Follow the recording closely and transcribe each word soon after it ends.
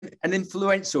and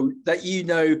influential that you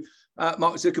know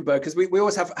Mark Zuckerberg? Because we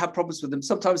always have problems with him.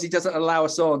 Sometimes he doesn't allow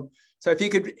us on. So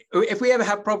if we ever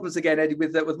have problems again, Eddie,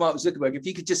 with Mark Zuckerberg, if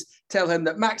you could just tell him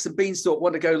that Max and Beanstalk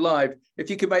want to go live, if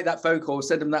you could make that phone call,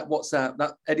 send him that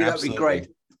WhatsApp, Eddie, that'd be great.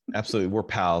 Absolutely. We're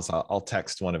pals. I'll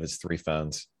text one of his 3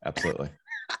 phones. Absolutely.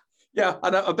 Yeah,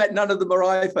 I bet none of them are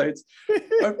iPhones.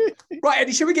 Right,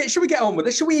 Eddie, should we get on with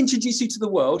it? Should we introduce you to the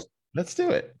world? Let's do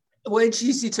it. We'll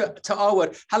introduce you to our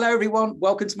world. Hello, everyone.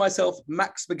 Welcome to myself,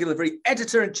 Max McGillivray,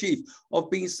 Editor-in-Chief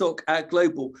of Beanstalk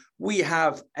Global. We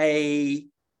have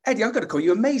Eddie, I'm going to call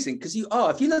you amazing because you are.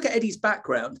 If you look at Eddie's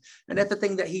background and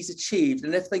everything that he's achieved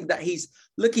and everything that he's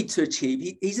looking to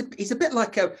achieve, he's a bit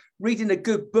like reading a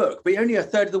good book, but you're only a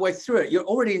third of the way through it. You're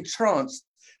already entranced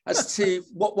as to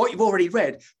what you've already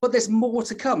read, but there's more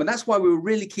to come. And that's why we were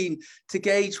really keen to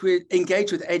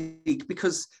engage with Eddie,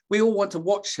 because we all want to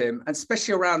watch him, and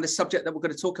especially around the subject that we're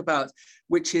going to talk about,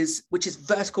 which is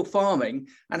vertical farming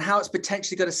and how it's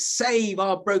potentially going to save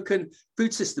our broken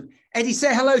food system. Eddie,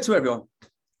 say hello to everyone.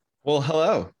 Well,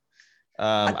 hello.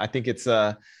 I think it's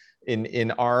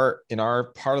in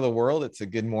our part of the world, it's a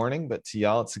good morning, but to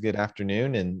y'all, it's a good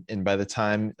afternoon. And by the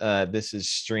time this is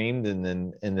streamed and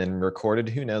then recorded,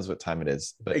 who knows what time it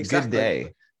is? But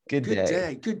exactly. Good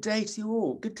day to you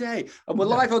all. Good day. And we're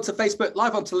live onto Facebook,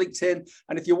 live onto LinkedIn.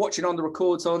 And if you're watching on the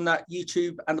records on that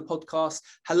YouTube and the podcast,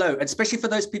 hello. And especially for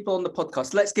those people on the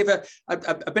podcast, let's give a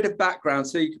bit of background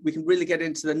so we can really get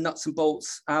into the nuts and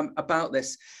bolts about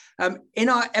this. In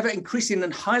our ever-increasing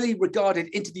and highly regarded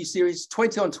interview series,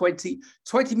 20 on 20,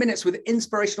 20 minutes with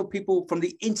inspirational people from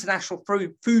the international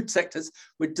food sectors,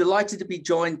 we're delighted to be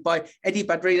joined by Eddie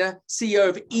Badrina, CEO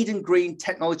of Eden Green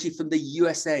Technology from the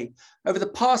USA. Over the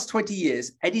past 20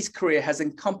 years, Eddie's career has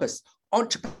encompassed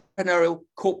entrepreneurial,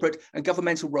 corporate, and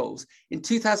governmental roles. In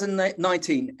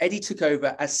 2019, Eddie took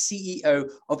over as CEO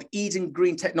of Eden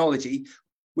Green Technology,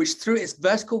 which through its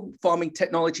vertical farming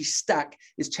technology stack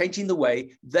is changing the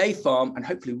way they farm, and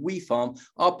hopefully we farm,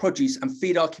 our produce and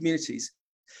feed our communities.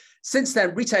 Since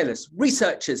then, retailers,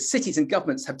 researchers, cities and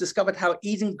governments have discovered how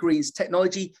Eden Green's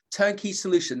technology turnkey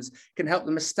solutions can help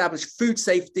them establish food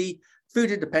safety,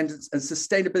 food independence and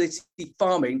sustainability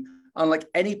farming, unlike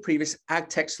any previous ag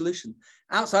tech solution.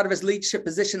 Outside of his leadership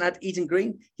position at Eden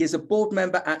Green, he is a board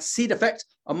member at Seed Effect,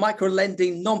 a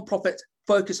micro-lending non-profit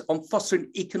focus on fostering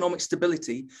economic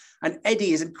stability. And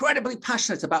Eddie is incredibly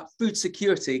passionate about food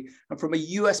security. And from a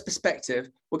US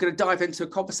perspective, we're going to dive into a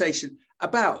conversation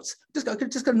about, just going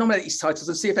to nominate these titles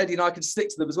and see if Eddie and I can stick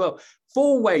to them as well.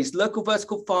 4 ways local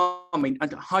vertical farming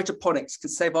and hydroponics can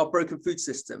save our broken food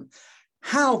system.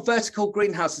 How vertical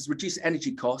greenhouses reduce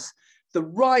energy costs. The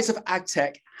rise of ag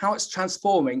tech, how it's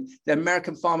transforming the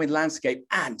American farming landscape,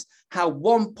 and how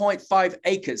 1.5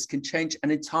 acres can change an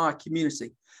entire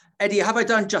community. Eddie, have I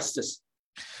done justice?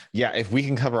 Yeah, if we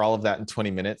can cover all of that in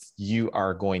 20 minutes, you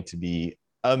are going to be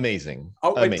amazing.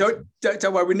 Oh, amazing.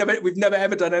 Don't worry. We've never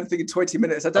ever done anything in 20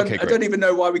 minutes. I don't even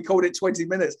know why we called it 20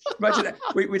 minutes. Imagine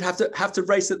we'd have to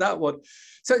race at that one.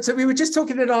 So we were just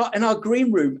talking in our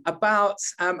green room about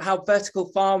how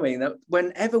vertical farming, that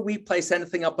whenever we place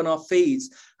anything up on our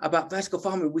feeds about vertical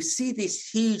farming, we see this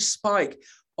huge spike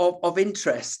of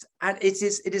interest. And it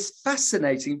is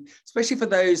fascinating, especially for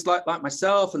those like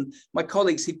myself and my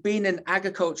colleagues who've been in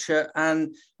agriculture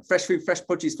and fresh food, fresh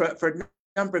produce for a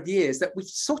number of years, that we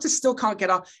sort of still can't get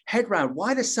our head around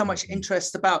why there's so much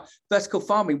interest about vertical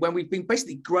farming when we've been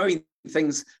basically growing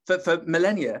things for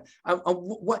millennia.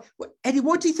 Eddie,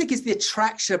 what do you think is the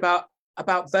attraction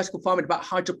about vertical farming, about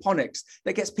hydroponics,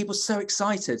 that gets people so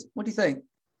excited? What do you think?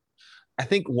 I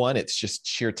think one, it's just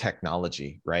sheer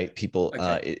technology, right? People,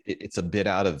 okay. It's a bit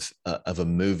out of a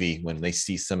movie when they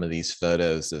see some of these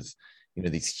photos of,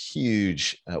 these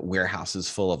huge warehouses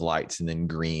full of lights and then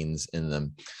greens in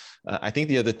them. I think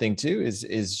the other thing too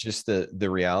is just the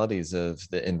realities of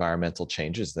the environmental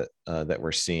changes that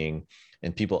we're seeing,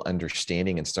 and people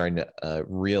understanding and starting to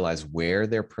realize where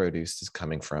their produce is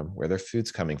coming from, where their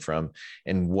food's coming from,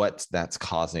 and what that's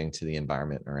causing to the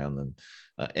environment around them.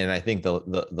 And I think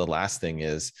the last thing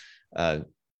is,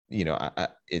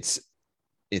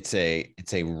 it's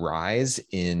a rise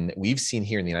in, we've seen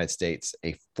here in the United States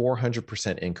a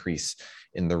 400% increase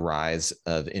in the rise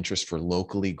of interest for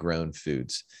locally grown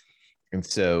foods. And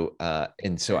so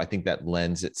I think that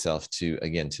lends itself to,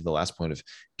 again, to the last point of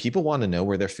people want to know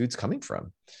where their food's coming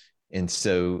from. And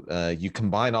so you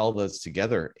combine all of those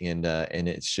together, and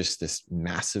it's just this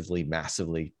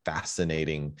massively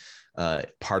fascinating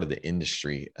part of the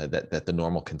industry that the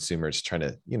normal consumer is trying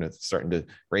to, starting to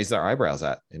raise their eyebrows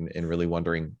at and really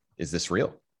wondering, is this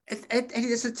real?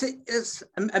 It's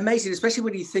amazing, especially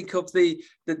when you think of the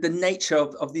nature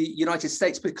of the United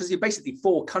States, because you're basically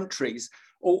four countries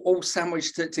all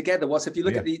sandwiched together. Whilst if you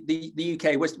look at the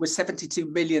UK, we're 72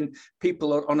 million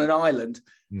people on an island,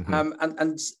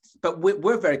 but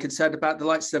we're very concerned about the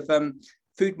likes of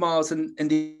food miles in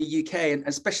the UK, and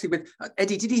especially with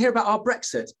Eddie. Did you hear about our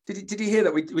Brexit? Did you hear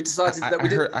that we decided that we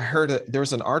I heard there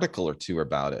was an article or two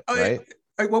about it, right?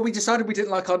 Well, we decided we didn't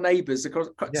like our neighbours,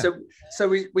 so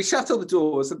we shut all the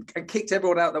doors and kicked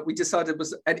everyone out that we decided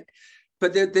was.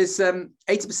 But there's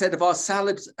 80% of our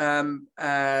salad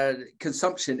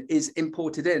consumption is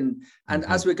imported in, and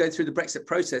as we're going through the Brexit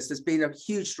process, there's been a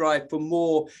huge drive for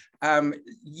more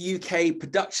UK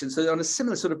production. So on a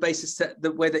similar sort of basis to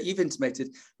the way that you've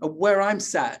intimated, where I'm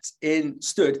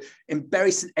stood in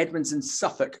Bury St Edmunds in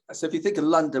Suffolk. So if you think of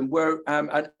London, we're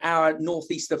an hour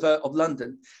northeast of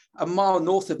London. A mile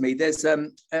north of me, there's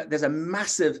a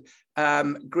massive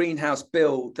greenhouse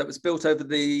build that was built over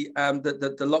the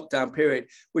lockdown period,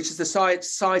 which is the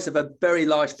size of a very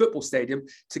large football stadium,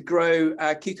 to grow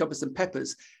cucumbers and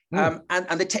peppers. And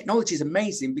the technology is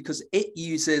amazing because it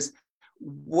uses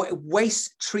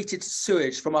waste treated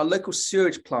sewage from our local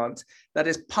sewage plant that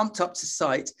is pumped up to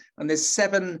site, and there's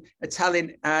 7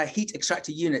 Italian heat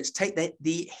extractor units take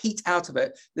the heat out of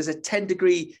it. There's a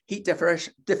 10-degree heat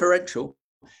differential.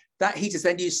 That heat is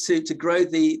then used to grow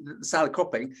the salad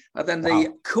cropping, and then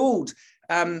the cooled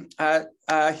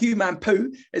human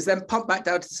poo is then pumped back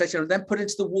down to the station and then put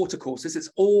into the water courses. It's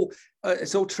all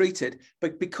treated,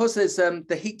 but because there's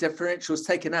the heat differential is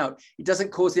taken out, it doesn't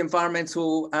cause the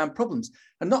environmental problems.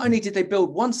 And not only did they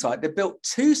build one site, they built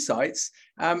 2 sites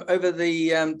over the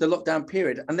lockdown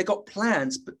period, and they got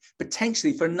plans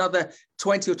potentially for another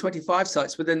 20 or 25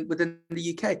 sites within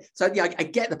the UK. So yeah, I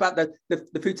get about the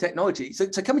food technology. So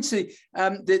coming to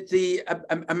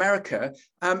America,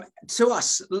 to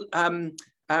us.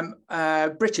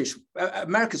 British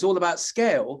America's all about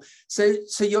scale. So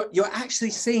you're actually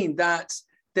seeing that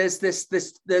there's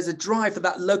a drive for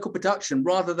that local production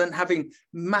rather than having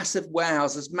massive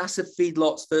warehouses, massive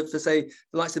feedlots for say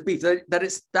the likes of beef.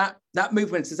 That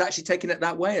movement is actually taking it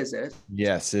that way, is it?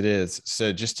 Yes, it is.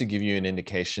 So just to give you an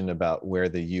indication about where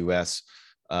the U.S.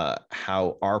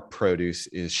 How our produce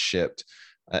is shipped,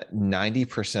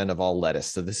 90% of all lettuce.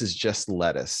 So this is just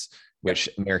lettuce, which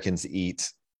Americans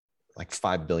eat like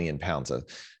 5 billion pounds of.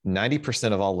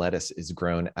 90% of all lettuce is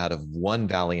grown out of one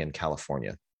valley in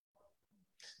California.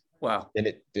 Wow.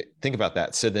 And think about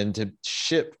that. So then to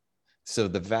ship, so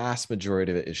the vast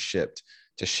majority of it is shipped.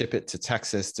 To ship it to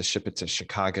Texas, to ship it to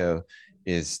Chicago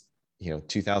is,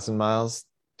 2,000 miles,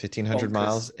 1,500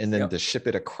 miles. And then to ship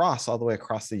it across, all the way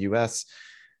across the US,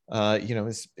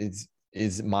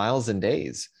 is miles and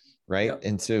days, right? Yep.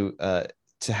 And so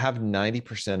to have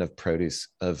 90% of produce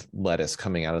of lettuce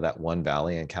coming out of that one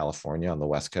valley in California on the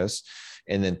West Coast,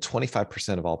 and then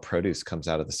 25% of all produce comes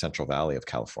out of the Central Valley of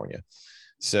California.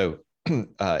 So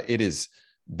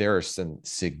there are some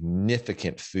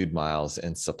significant food miles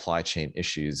and supply chain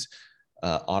issues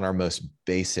on our most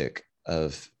basic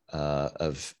of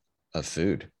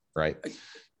food, right?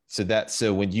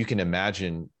 So when you can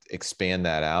imagine, expand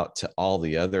that out to all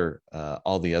the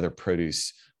other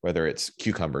produce, whether it's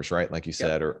cucumbers, right, like you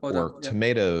said, or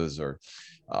tomatoes, or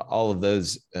all of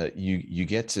those, you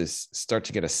get to start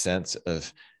to get a sense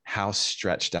of how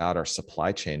stretched out our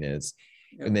supply chain is.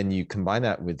 Yep. And then you combine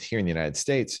that with here in the United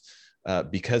States,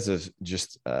 because of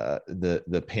just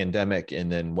the pandemic,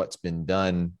 and then what's been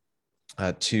done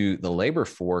to the labor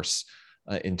force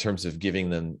in terms of giving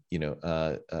them,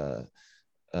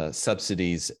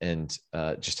 subsidies and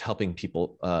just helping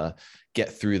people get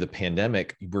through the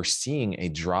pandemic. We're seeing a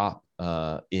drop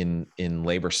in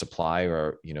labor supply,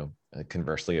 or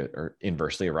conversely or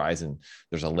inversely a rise, and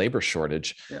there's a labor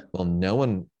shortage. Yeah.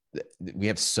 Well, we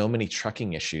have so many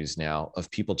trucking issues now of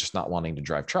people just not wanting to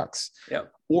drive trucks,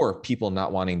 or people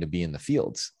not wanting to be in the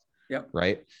fields.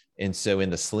 Right. And so in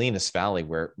the Salinas Valley,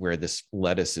 where this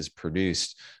lettuce is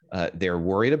produced, they're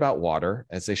worried about water,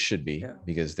 as they should be,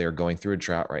 because they're going through a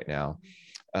drought right now.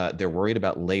 They're worried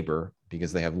about labor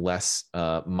because they have less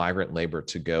migrant labor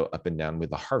to go up and down with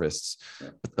the harvests.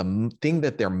 But the thing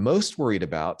that they're most worried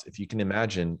about, if you can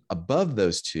imagine, above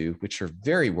those two, which are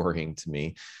very worrying to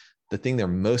me, the thing they're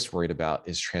most worried about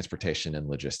is transportation and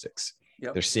logistics.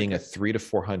 They're seeing a 300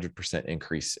 to 400%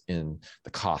 increase in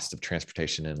the cost of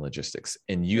transportation and logistics.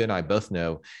 And you and I both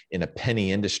know, in a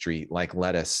penny industry like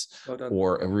lettuce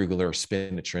or arugula or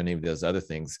spinach or any of those other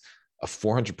things, a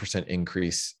 400%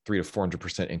 increase, 300 to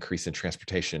 400% increase in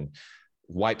transportation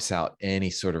wipes out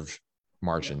any sort of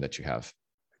margin that you have.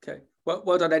 Okay.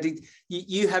 Well done, Eddie.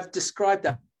 You have described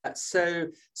that so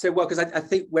well, because I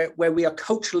think where we are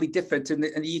culturally different in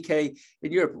the UK,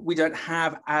 in Europe, we don't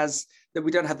have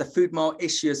the food mart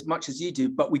issue as much as you do,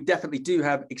 but we definitely do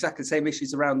have exactly the same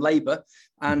issues around labour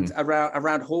and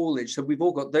around haulage. So we've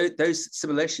all got those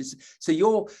similar issues. So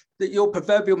your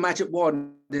proverbial magic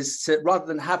wand is to, rather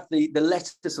than have the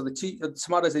lettuce or the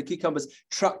tomatoes and the cucumbers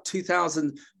trucked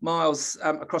 2,000 miles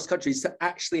across countries, to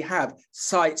actually have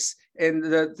sites in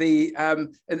the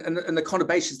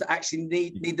conurbations that actually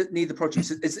need the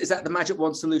produce. Is that the magic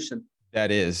wand solution? That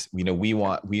is, we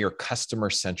are customer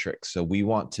centric. So we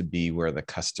want to be where the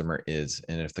customer is.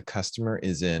 And if the customer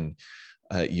is in,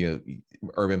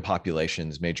 urban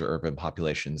populations, major urban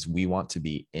populations, we want to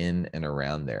be in and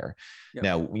around there. Yep.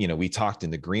 Now, we talked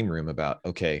in the green room about,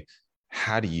 okay,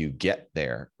 how do you get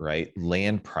there, right?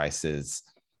 Land prices,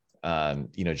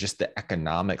 just the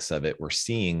economics of it. We're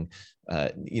seeing,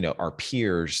 our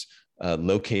peers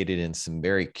located in some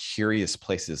very curious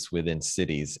places within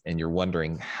cities, and you're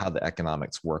wondering how the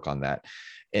economics work on that.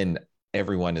 And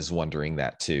everyone is wondering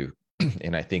that too.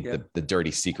 And I think the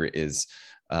dirty secret is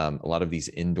a lot of these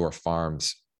indoor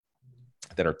farms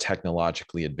that are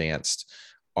technologically advanced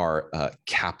are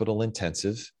capital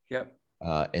intensive. Yep.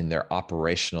 And they're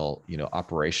operational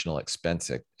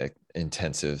expense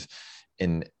intensive.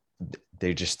 And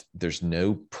there's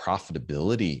no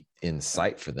profitability in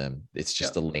sight for them. It's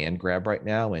just a land grab right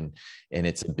now. And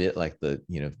it's a bit like the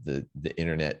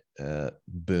internet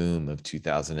boom of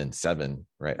 2007,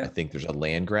 right? I think there's a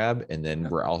land grab, and then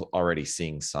we're already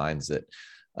seeing signs that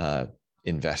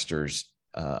investors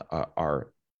are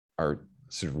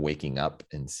sort of waking up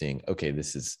and seeing, okay,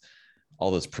 this is, all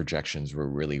those projections were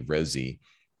really rosy.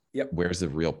 Yep. Where's the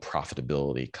real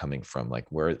profitability coming from? Like,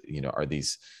 where,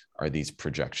 are these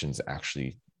projections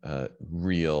actually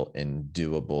real and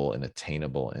doable and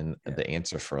attainable? And the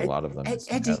answer for a lot of them is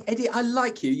Eddie, I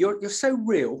like you. You're so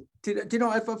real. Do you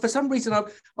know? For some reason, I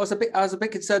was a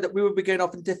bit concerned that we would be going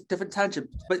off in different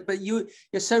tangents. But you're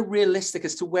so realistic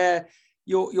as to where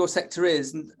your sector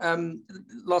is. And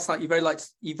last night,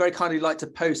 you very kindly liked to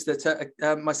post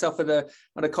that myself and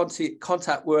a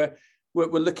contact were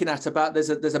looking at about there's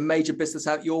a major business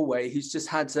out your way who's just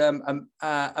had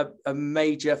a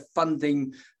major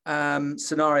funding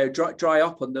scenario dry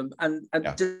up on them, and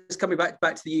just coming back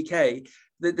to the UK,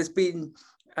 there's been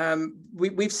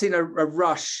we've seen a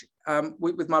rush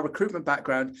with my recruitment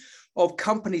background of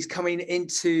companies coming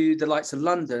into the likes of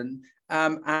London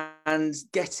and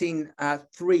getting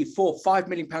 3, 4, 5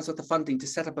 million pounds worth of funding to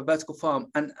set up a vertical farm.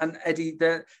 And Eddie,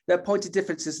 their pointed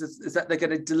difference is that they're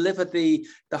going to deliver the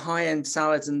high-end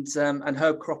salads and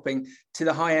herb cropping to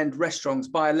the high-end restaurants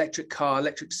by electric car,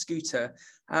 electric scooter.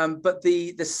 But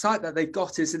the site that they've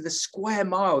got is in the square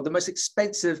mile, the most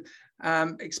expensive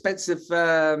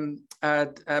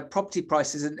property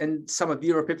prices in some of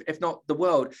Europe, if not the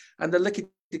world. And they're looking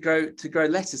to grow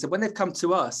lettuce. And when they've come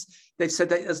to us, they've said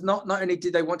that as not only do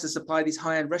they want to supply these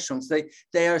high-end restaurants,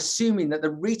 they are assuming that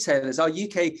the retailers, our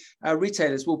UK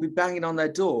retailers, will be banging on their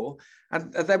door.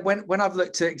 And then when I've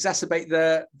looked to exacerbate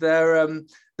their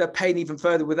pain even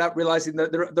further without realizing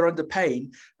that they're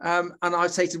underpaying, and I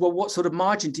say to them, well, what sort of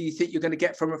margin do you think you're going to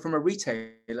get from a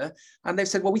retailer? And they've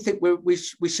said, well, we think we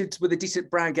should, with a decent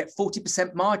brand, get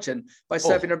 40% margin by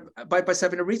serving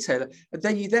a retailer. And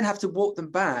then you have to walk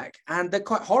them back, and they're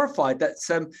quite horrified that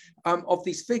of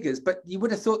these figures. But you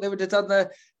would have thought they would have done the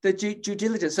due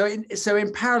diligence. So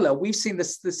in parallel, we've seen the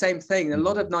same thing. A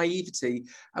lot of naivety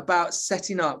about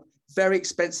setting up very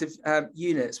expensive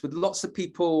units with lots of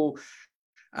people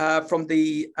from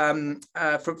the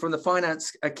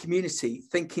finance community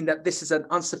thinking that this is an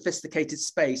unsophisticated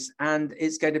space and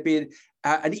it's going to be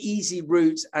an easy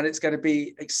route and it's going to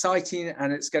be exciting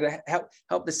and it's going to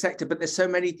help the sector. But there's so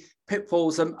many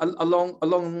pitfalls along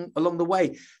the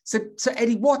way. So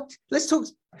Eddie, let's talk.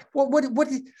 Well,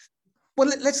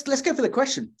 let's go for the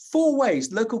question. 4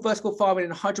 ways local vertical farming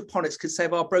and hydroponics could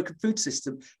save our broken food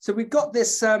system. So we've got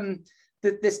this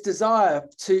this desire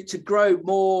to grow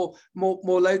more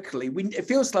locally. It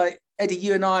feels like, Eddie,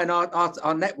 you and I and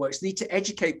our networks need to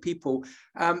educate people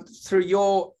through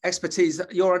your expertise,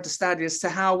 your understanding as to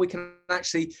how we can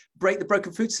actually break the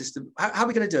broken food system. How are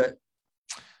we going to do it?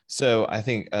 So I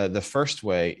think the first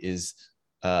way is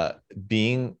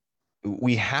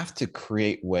we have to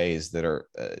create ways that are,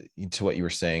 to what you were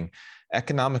saying,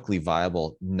 economically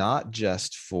viable, not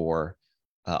just for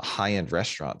high-end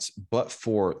restaurants, but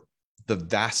for the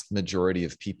vast majority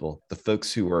of people, the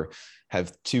folks who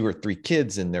have 2 or 3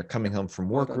 kids and they're coming home from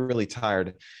work really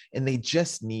tired and they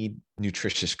just need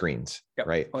nutritious greens,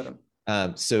 right?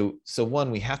 So one,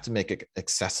 we have to make it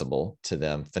accessible to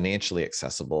them, financially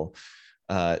accessible.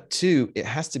 Two, it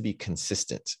has to be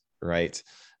consistent, right?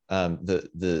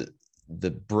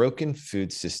 The broken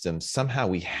food system, somehow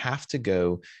we have to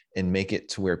go and make it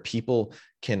to where people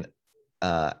can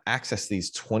access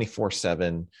these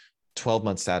 24/7, 12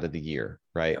 months out of the year,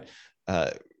 right?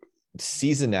 Yeah.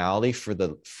 Seasonality for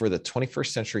the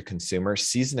 21st century consumer,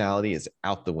 seasonality is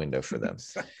out the window for them.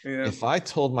 Yeah. If I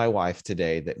told my wife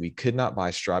today that we could not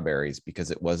buy strawberries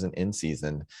because it wasn't in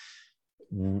season,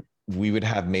 we would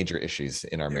have major issues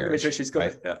in our marriage. Major issues, got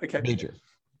right? it. Yeah, okay. Major.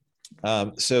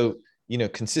 So,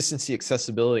 consistency,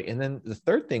 accessibility. And then the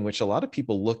third thing, which a lot of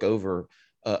people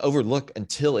overlook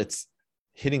until it's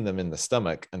hitting them in the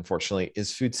stomach, unfortunately,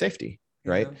 is food safety,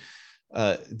 right? Yeah.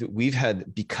 We've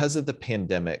had, because of the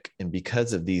pandemic and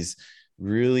because of these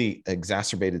really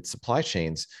exacerbated supply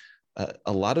chains,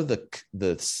 a lot of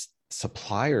the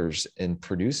suppliers and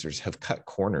producers have cut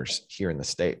corners here in the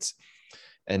States,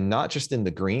 and not just in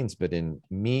the greens, but in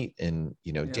meat and,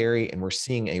 dairy. And we're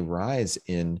seeing a rise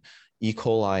in E.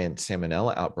 coli and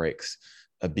salmonella outbreaks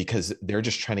because they're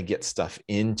just trying to get stuff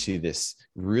into this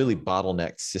really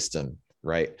bottlenecked system,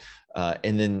 right?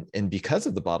 And because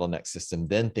of the bottleneck system,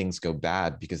 then things go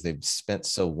bad because they've spent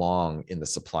so long in the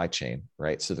supply chain,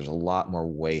 right? So there's a lot more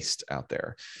waste out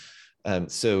there.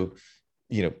 So,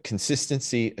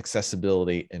 consistency,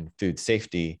 accessibility, and food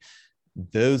safety,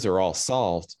 those are all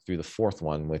solved through the fourth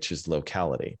one, which is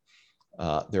locality.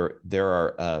 There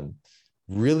are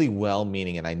really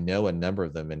well-meaning, and I know a number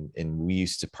of them, and we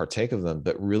used to partake of them,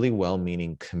 but really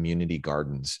well-meaning community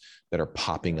gardens that are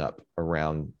popping up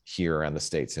around the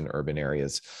States in urban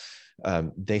areas.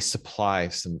 They supply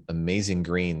some amazing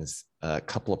greens. A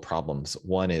couple of problems.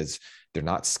 One is they're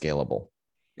not scalable.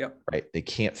 Yep. Right. They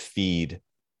can't feed,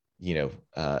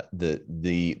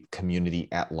 the community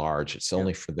at large. It's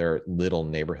only for their little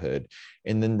neighborhood.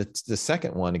 And then the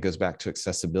second one, it goes back to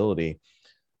accessibility.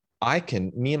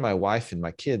 Me and my wife and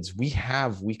my kids, we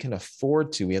have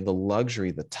the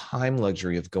luxury, the time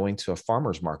luxury of going to a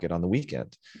farmer's market on the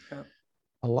weekend. Yeah.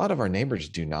 A lot of our neighbors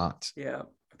do not. Yeah.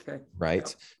 Okay. Right.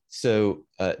 Yeah. So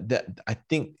that I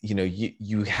think,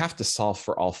 you have to solve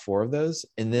for all four of those.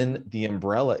 And then the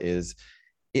umbrella is,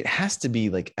 it has to be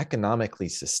like economically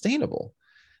sustainable.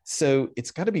 So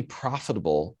it's got to be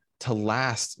profitable to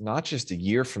last not just a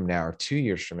year from now or 2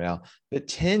 years from now, but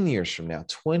 10 years from now,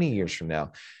 20 years from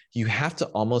now. You have to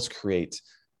almost create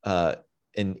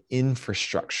an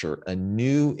infrastructure, a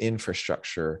new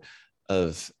infrastructure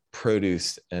of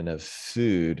produce and of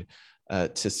food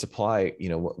to supply,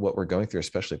 what we're going through,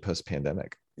 especially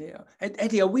post-pandemic. Yeah. And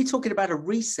Eddie, are we talking about a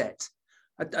reset?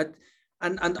 And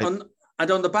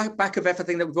on the back of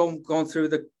everything that we've all gone through,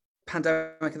 the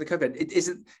pandemic and the COVID,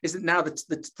 isn't now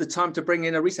the time to bring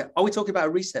in a reset? Are we talking about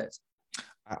a reset?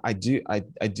 I do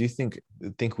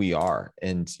think we are.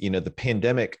 And, the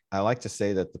pandemic, I like to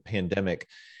say that the pandemic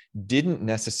didn't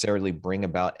necessarily bring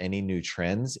about any new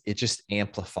trends. It just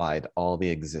amplified all the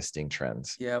existing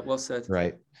trends. Yeah, well said.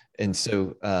 Right. And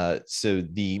so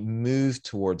the move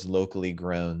towards locally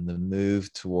grown, the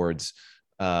move towards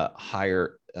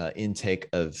higher intake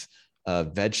of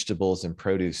vegetables and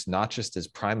produce, not just as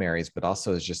primaries, but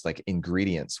also as just like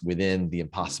ingredients within the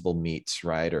Impossible meats,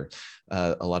 right? Or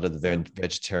a lot of the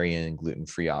vegetarian and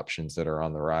gluten-free options that are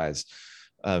on the rise.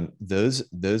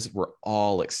 Those were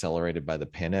all accelerated by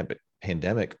the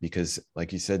pandemic because,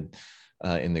 like you said,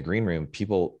 in the green room,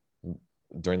 people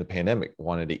during the pandemic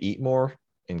wanted to eat more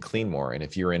and clean more. And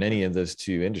if you're in any of those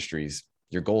two industries,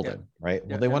 you're golden, right?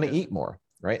 Well, they want to eat more,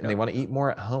 right? And they want to eat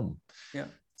more at home. Yeah.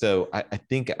 So I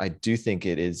do think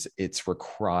it's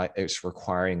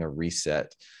requiring a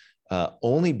reset,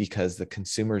 only because the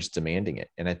consumer's demanding it.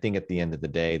 And I think at the end of the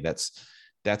day,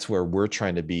 that's where we're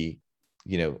trying to be,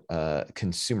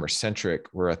 consumer centric,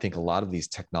 where I think a lot of these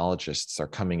technologists are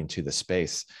coming into the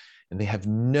space and they have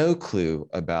no clue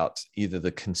about either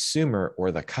the consumer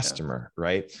or the customer,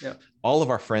 right? Yeah. All of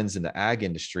our friends in the ag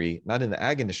industry, not in the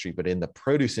ag industry, but in the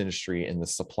produce industry, in the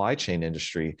supply chain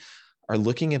industry, are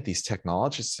looking at these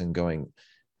technologists and going,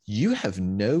 you have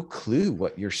no clue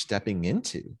what you're stepping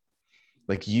into.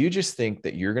 Like, you just think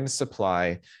that you're going to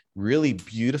supply really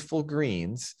beautiful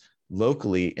greens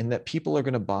locally and that people are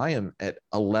going to buy them at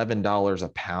 $11 a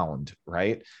pound,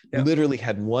 right? Yeah. Literally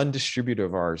had one distributor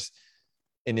of ours,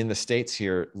 and in the States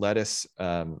here, lettuce,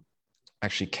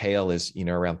 actually kale is,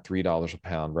 around $3 a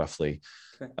pound, roughly.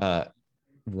 Okay.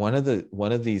 One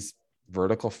of these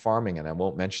vertical farming, and I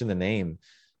won't mention the name,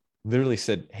 literally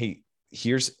said, hey,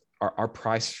 here's our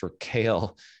price for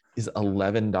kale is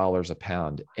 $11 a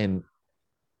pound. And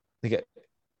I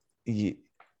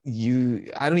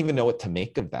don't even know what to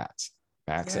make of that,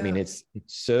 Max. Yeah. I mean, it's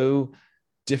so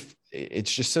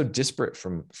it's just so disparate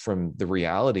from the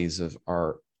realities of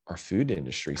our food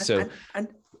industry.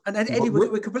 And Eddie,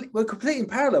 we're completely in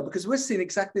parallel, because we're seeing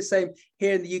exactly the same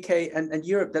here in the UK and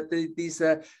Europe, that these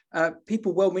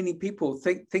people, well-meaning people,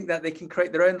 think that they can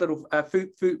create their own little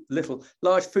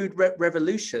large food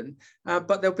revolution,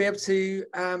 but they'll be able to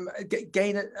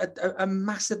gain a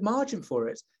massive margin for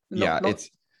it.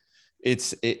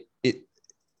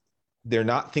 They're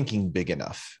not thinking big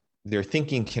enough. They're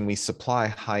thinking, can we supply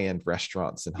high-end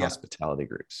restaurants and hospitality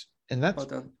groups? And that's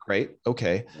great.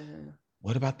 Okay. Yeah.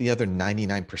 What about the other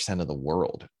 99% of the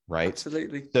world, right?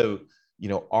 Absolutely. So,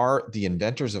 the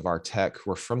inventors of our tech who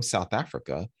are from South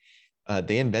Africa.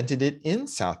 They invented it in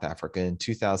South Africa in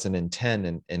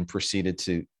 2010 and proceeded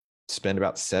to spend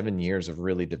about 7 years of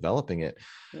really developing it.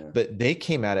 Yeah. But they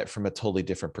came at it from a totally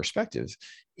different perspective,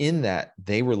 in that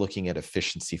they were looking at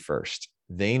efficiency first.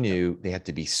 They knew they had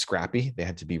to be scrappy, they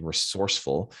had to be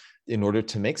resourceful in order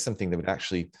to make something that would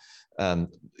actually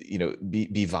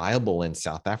be viable in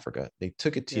South Africa. They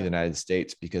took it to the United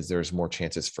States because there's more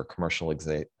chances for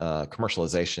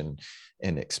commercialization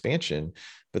and expansion.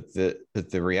 But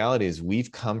the reality is,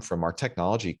 our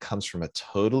technology comes from a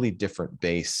totally different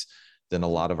base than a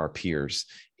lot of our peers,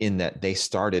 in that they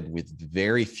started with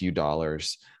very few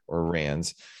dollars or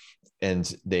rands,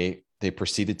 and they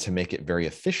proceeded to make it very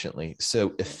efficiently.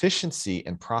 So efficiency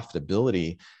and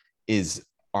profitability is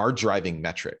our driving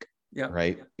metric. Yeah.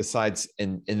 Right. Besides,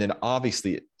 and then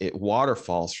obviously it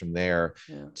waterfalls from there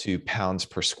to pounds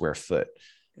per square foot.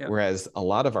 Yeah. Whereas a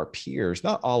lot of our peers,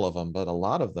 not all of them, but a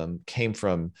lot of them came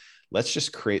from, let's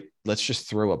just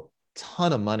throw a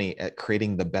ton of money at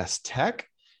creating the best tech.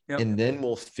 Yep. And then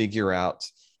we'll figure out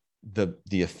the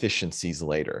efficiencies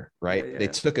later. Right. Yeah. They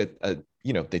took a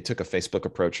Facebook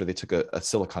approach, or they took a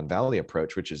Silicon Valley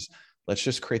approach, which is, let's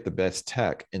just create the best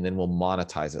tech and then we'll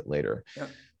monetize it later. Yeah.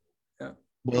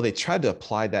 Well, they tried to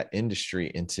apply that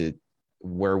industry into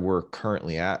where we're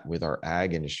currently at with our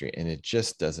ag industry, and it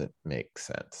just doesn't make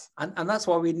sense. And that's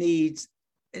why we need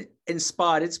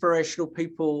inspired, inspirational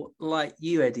people like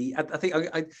you, Eddie. I think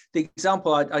the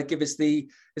example I give is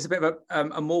it's a bit of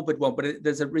a morbid one, but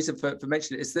there's a reason for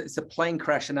mentioning it. It's a plane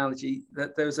crash analogy.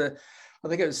 That there was I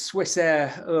think it was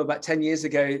Swissair about 10 years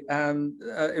ago.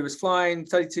 It was flying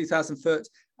 32,000 foot.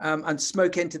 And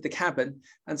smoke entered the cabin,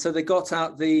 and so they got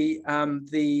out the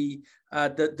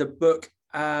book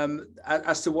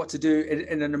as to what to do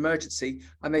in an emergency,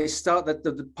 and they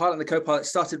the pilot and the co-pilot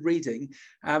started reading,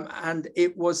 and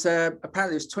it was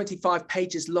apparently it was 25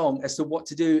 pages long as to what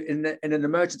to do in an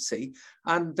emergency,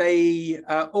 and they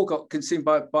all got consumed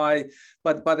by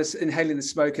this, inhaling the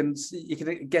smoke, and you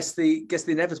can guess the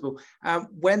inevitable.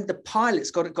 When the pilots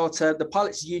the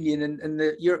pilots union and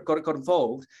the Europe got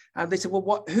involved, and they said,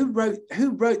 well, who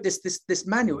wrote this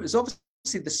manual? It was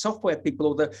obviously the software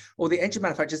people or the engine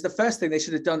manufacturers. The first thing they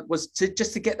should have done was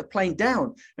to get the plane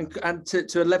down and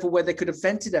to a level where they could have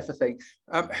vented everything.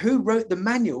 Who wrote the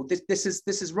manual? This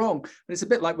is wrong. And it's a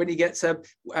bit like when you get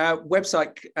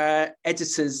website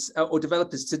editors or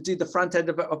developers to do the front end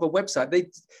of a website.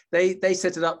 They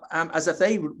set it up as if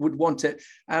they would want it,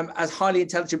 as highly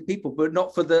intelligent people, but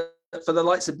not for the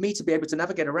likes of me to be able to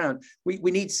navigate around.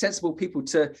 We need sensible people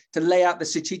to lay out the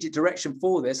strategic direction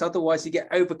for this. Otherwise, you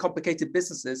get overcomplicated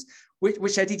businesses.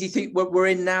 Which Eddie, do you think we're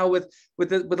in now with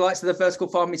the likes of the vertical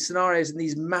farming scenarios and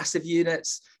these massive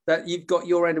units that you've got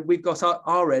your end and we've got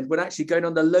our end? We're actually going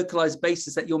on the localized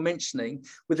basis that you're mentioning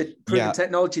with the proven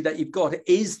technology that you've got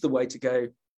is the way to go.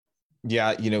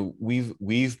 Yeah,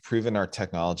 we've proven our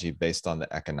technology based on the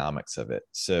economics of it.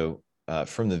 So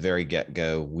from the very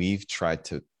get-go, we've tried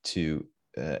to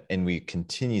and we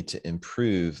continue to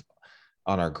improve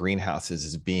on our greenhouses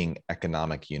as being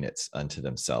economic units unto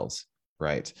themselves,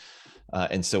 right?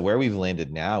 And so where we've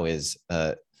landed now is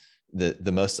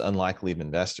the most unlikely of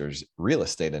investors, real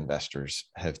estate investors,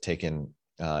 have taken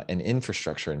and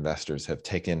infrastructure investors have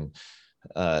taken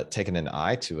an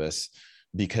eye to us,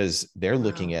 because they're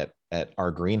looking at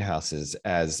our greenhouses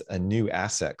as a new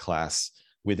asset class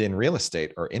within real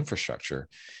estate or infrastructure.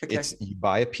 Okay. It's, you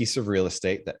buy a piece of real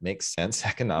estate that makes sense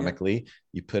economically,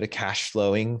 you put a cash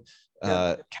flowing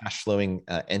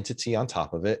entity on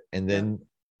top of it, and then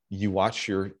you watch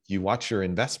your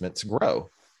investments grow,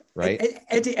 right?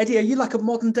 Eddie, are you like a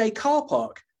modern day car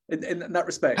park in that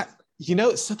respect?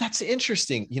 So that's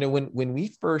interesting. When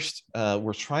we first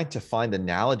were trying to find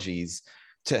analogies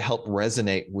to help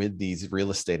resonate with these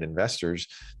real estate investors,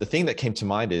 the thing that came to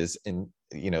mind is,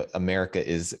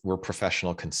 we're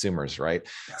professional consumers, right?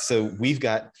 So we've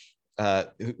got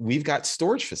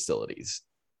storage facilities,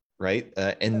 right?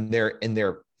 And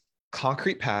they're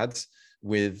concrete pads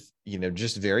with,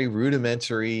 just very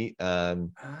rudimentary, they're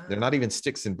not even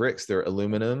sticks and bricks, they're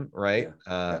aluminum, right?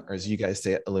 Or as you guys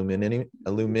say,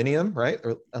 aluminum, right?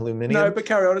 Or aluminum. No, but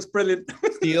carry on, it's brilliant.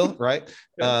 Steel, right?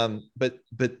 But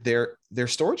they're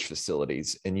storage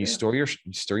facilities, and you store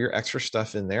your extra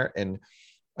stuff in there. And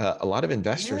a lot of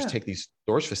investors take these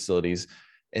storage facilities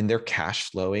and they're cash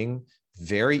flowing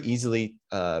very easily,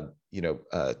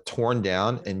 torn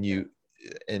down, and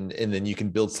then you can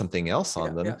build something else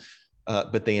on them.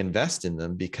 But they invest in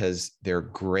them because they're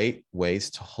great ways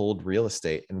to hold real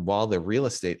estate. And while the real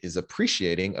estate is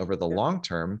appreciating over the long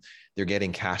term, they're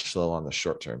getting cash flow on the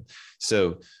short term.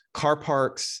 So car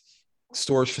parks,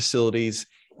 storage facilities,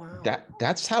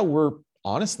 that's how we're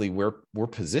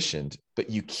positioned. But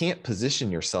you can't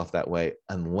position yourself that way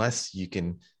unless you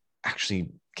can actually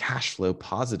cash flow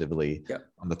positively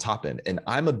on the top end. And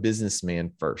I'm a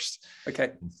businessman first.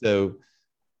 Okay. So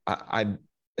I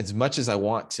as much as I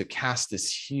want to cast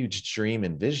this huge dream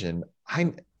and vision,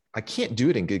 I can't do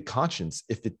it in good conscience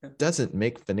if it doesn't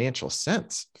make financial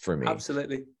sense for me.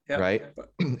 Absolutely. Right.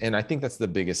 And I think that's the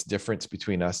biggest difference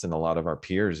between us and a lot of our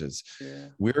peers is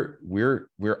we're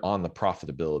on the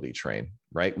profitability train,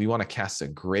 right? We want to cast a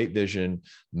great vision,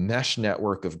 mesh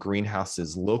network of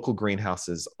greenhouses, local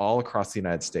greenhouses all across the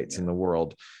United States and the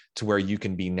world, to where you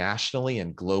can be nationally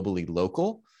and globally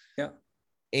local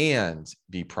and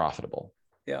be profitable.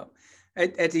 Yeah.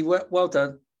 Eddie, well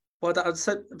done. Well, I'm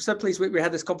so pleased we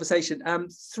had this conversation.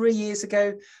 3 years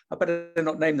ago, I better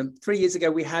not name them. 3 years ago,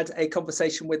 we had a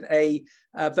conversation with a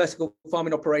vertical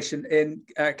farming operation in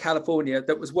California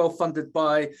that was well funded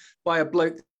by a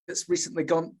bloke that's recently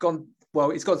gone. Well,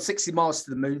 he's gone 60 miles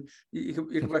to the moon. You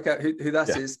can work out who that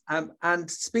is.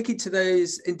 And speaking to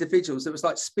those individuals, it was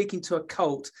like speaking to a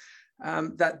cult.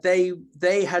 That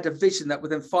they had a vision that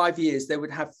within 5 years they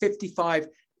would have 55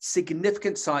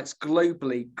 significant sites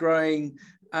globally growing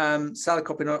salad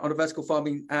cropping on a vertical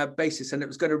farming basis, and it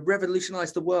was going to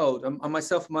revolutionize the world. And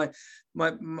myself and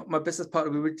my business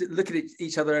partner, we were looking at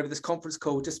each other over this conference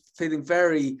call, just feeling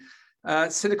very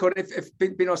cynical, if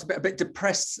being honest, a bit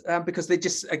depressed, because they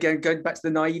just, again, going back to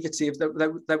the naivety of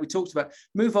that we talked about.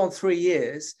 Move on 3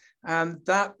 years,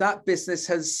 that business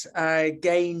has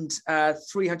gained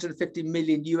 350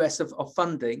 million US of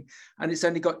funding, and it's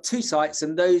only got 2 sites,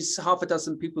 and those half a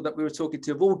dozen people that we were talking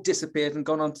to have all disappeared and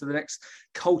gone on to the next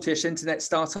cultish internet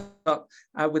startup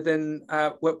within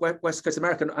West Coast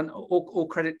America, and all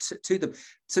credit to them.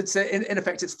 So in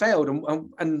effect, it's failed,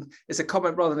 and it's a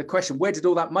comment rather than a question. Where did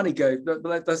all that money go?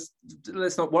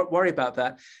 Let's not worry about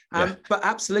that. But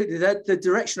absolutely, the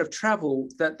direction of travel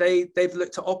that they've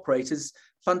looked to operate is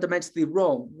fundamentally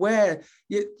wrong. Where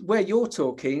you're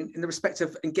talking in the respect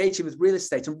of engaging with real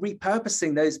estate and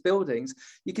repurposing those buildings,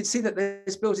 you can see that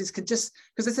those buildings can just,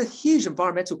 because there's a huge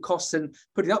environmental cost in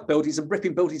putting up buildings and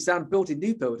ripping buildings down, building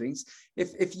new buildings.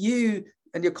 If you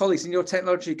and your colleagues and your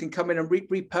technology can come in and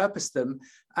repurpose them,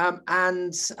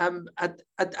 as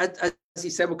you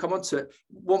said, we'll come on to it,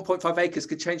 1.5 acres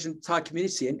could change an entire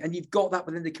community, and you've got that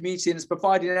within the community, and it's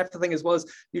providing everything as well as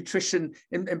nutrition,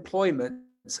 employment.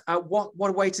 What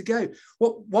a way to go.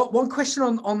 One question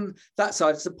on that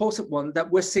side, it's an important one that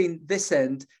we're seeing this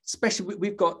end, especially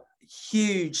we've got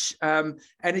huge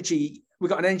energy. We've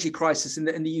got an energy crisis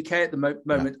in the UK at the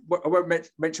moment. I won't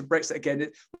mention Brexit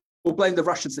again. We'll blame the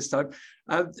Russians this time.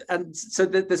 And so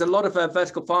there's a lot of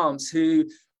vertical farms who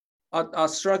are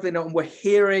struggling, and we're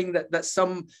hearing that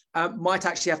some might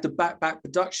actually have to back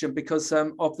production because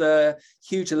of the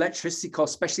huge electricity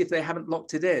costs, especially if they haven't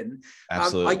locked it in.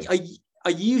 Absolutely. Are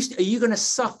you going to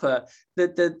suffer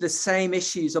the same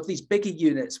issues of these bigger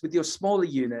units with your smaller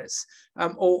units,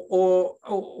 or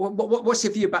what's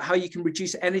your view about how you can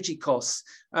reduce energy costs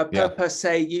per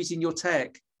se using your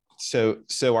tech? So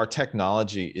our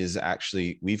technology is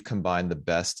actually, we've combined the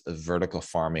best of vertical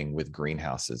farming with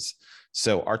greenhouses.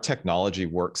 So our technology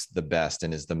works the best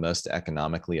and is the most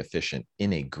economically efficient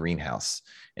in a greenhouse,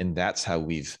 and that's how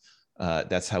we've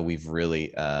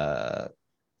really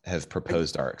have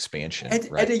proposed our expansion. Ed,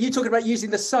 are you talking about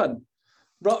using the sun?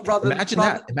 Imagine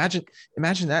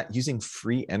that, using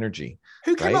free energy.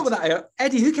 Who came up with that,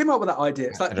 Eddie? Who came up with that idea?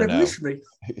 It's like revolutionary.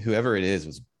 Whoever it is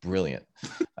was brilliant.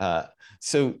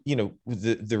 So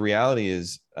the reality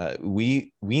is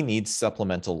we need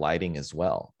supplemental lighting as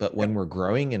well. But when we're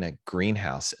growing in a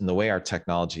greenhouse, and the way our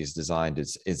technology is designed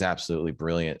is absolutely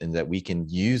brilliant, in that we can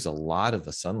use a lot of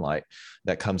the sunlight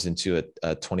that comes into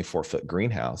a 24-foot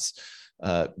greenhouse.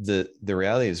 The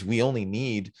reality is we only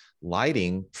need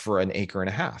lighting for 1.5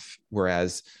 acres,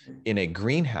 whereas in a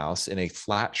greenhouse, in a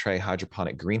flat tray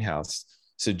hydroponic greenhouse,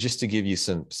 So just to give you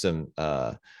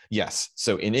yes.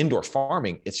 So in indoor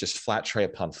farming, it's just flat tray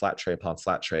upon flat tray upon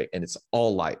flat tray, and it's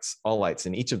all lights.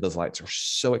 And each of those lights are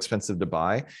so expensive to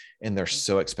buy, and they're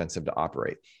so expensive to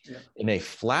operate. Yeah. In a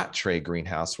flat tray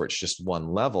greenhouse where it's just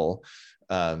one level,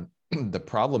 the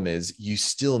problem is you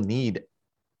still need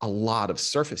a lot of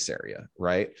surface area,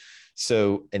 right?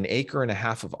 So an acre and a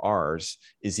half of ours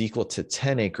is equal to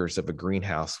 10 acres of a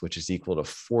greenhouse, which is equal to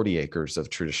 40 acres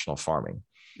of traditional farming.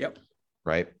 Yep.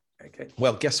 Right. Okay.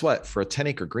 Well, guess what? For a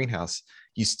 10-acre greenhouse,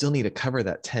 you still need to cover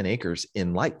that 10 acres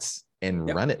in lights and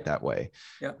run it that way.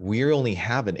 Yep. We only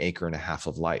have an acre and a half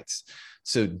of lights.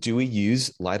 So do we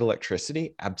use light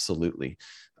electricity? Absolutely.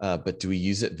 But do we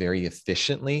use it very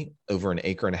efficiently over an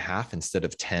acre and a half instead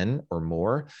of 10 or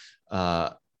more?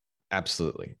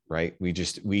 Absolutely. Right. We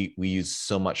use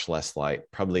so much less light,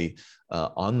 probably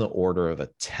on the order of a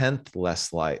 10th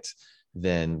less light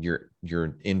than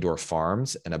your indoor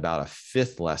farms, and about a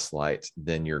 5th less light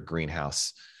than your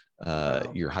greenhouse,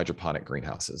 your hydroponic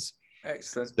greenhouses.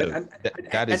 Excellent. So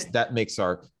that makes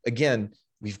again,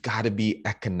 we've got to be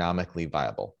economically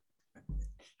viable.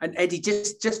 And Eddie,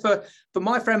 just for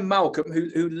my friend Malcolm,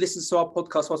 who listens to our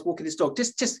podcast whilst walking his dog,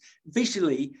 just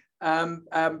visually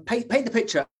paint the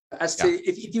picture as to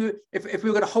if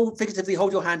we were going to figuratively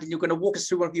hold your hand and you're going to walk us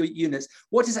through one of your units,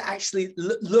 what does it actually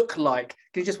look like?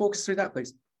 Can you just walk us through that,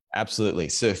 please? Absolutely.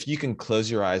 So if you can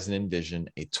close your eyes and envision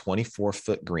a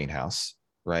 24-foot greenhouse,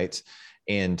 right?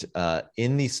 And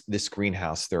in this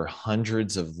greenhouse, there are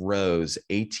hundreds of rows,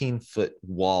 18-foot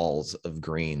walls of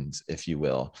greens, if you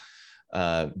will,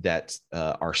 that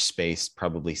are spaced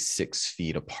probably 6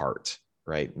 feet apart,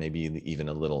 right? Maybe even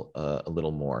a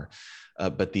little more.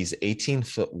 But these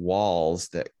 18-foot walls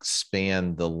that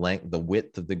span the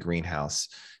width of the greenhouse,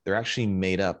 they're actually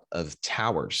made up of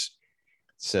towers.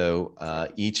 So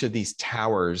each of these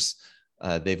towers,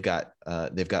 they've got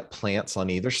plants on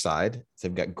either side. So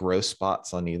they've got grow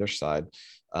spots on either side,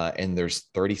 and there's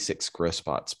 36 grow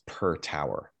spots per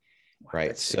tower,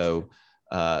 right? So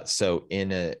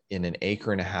in an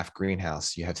acre and a half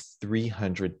greenhouse, you have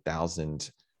 300,000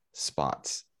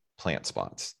 plant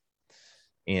spots.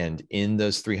 And in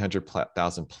those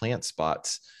 300,000 plant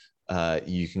spots,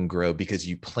 you can grow because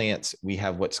we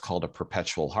have what's called a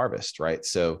perpetual harvest, right?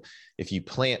 So if you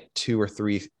plant 2 or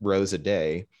 3 rows a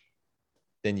day,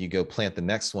 then you go plant the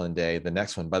next one day, the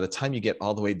next one. By the time you get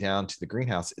all the way down to the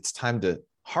greenhouse, it's time to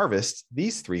harvest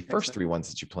these first three ones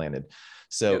that you planted.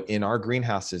 So in our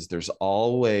greenhouses, there's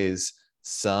always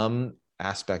some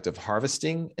aspect of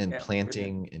harvesting and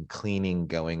planting and cleaning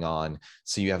going on.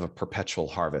 So you have a perpetual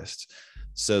harvest.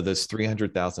 So those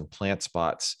 300,000 plant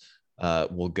spots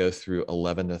will go through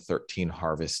 11 to 13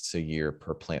 harvests a year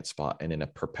per plant spot, and in a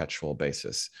perpetual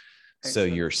basis. Excellent. So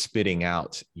you're spitting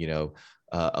out,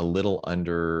 a little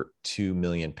under 2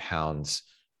 million pounds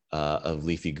of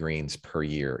leafy greens per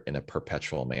year in a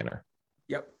perpetual manner.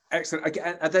 Yep, excellent.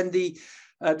 And then the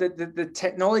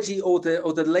technology or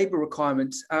the labor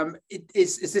requirements,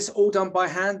 is this all done by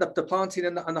hand, the planting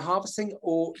and the harvesting,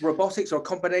 or robotics, or a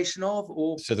combination of?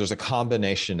 Or so there's a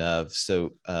combination of.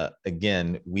 So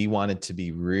again, we wanted to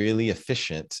be really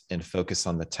efficient and focus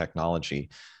on the technology.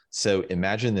 So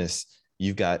imagine this: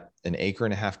 you've got an acre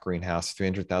and a half greenhouse,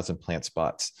 300,000 plant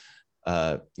spots,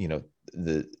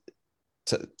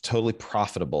 totally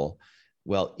profitable.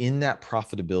 Well, in that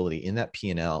profitability, in that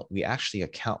P&L, we actually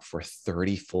account for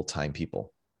 30 full-time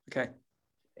people. Okay.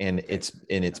 And it's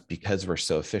because we're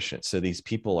so efficient. So these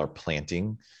people are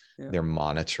planting, they're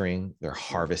monitoring, they're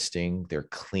harvesting, they're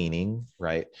cleaning,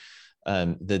 right?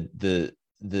 The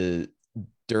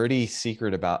dirty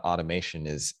secret about automation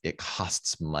is it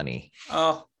costs money.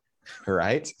 Oh,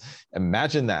 right.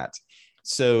 Imagine that.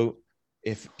 So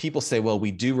if people say, well,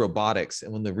 we do robotics,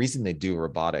 and when the reason they do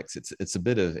robotics, it's a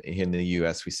bit of, in the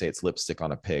US, we say it's lipstick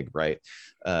on a pig, right?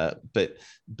 But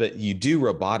you do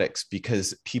robotics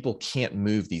because people can't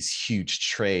move these huge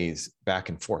trays back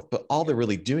and forth, but all they're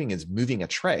really doing is moving a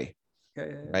tray,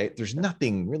 right? There's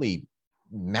nothing really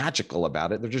magical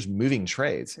about it. They're just moving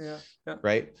trays,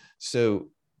 right? So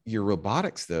your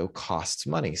robotics, though, costs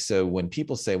money. So when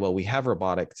people say, well, we have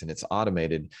robotics and it's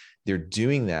automated, they're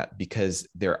doing that because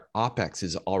their OpEx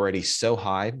is already so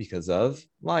high because of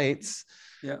lights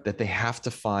that they have to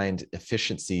find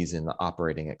efficiencies in the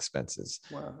operating expenses.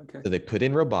 Wow, okay. So they put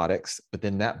in robotics, but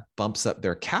then that bumps up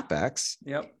their CapEx.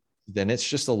 Yep. Then it's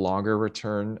just a longer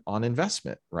return on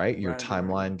investment, right? Your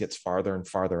timeline gets farther and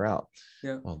farther out.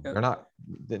 Yeah. Well,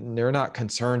 they're not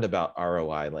concerned about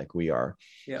ROI like we are.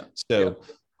 Yeah. So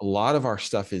a lot of our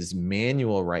stuff is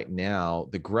manual right now.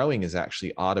 The growing is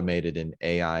actually automated and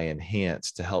AI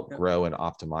enhanced to help grow and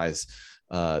optimize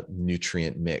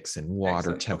nutrient mix and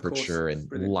water temperature and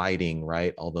lighting,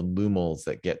 right? All the lumels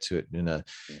that get to it in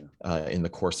the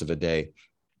course of a day.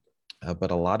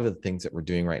 But a lot of the things that we're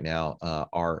doing right now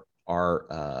are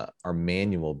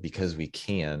manual because we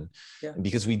can, and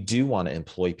because we do want to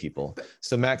employ people.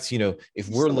 So Max, if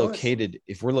we're located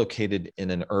in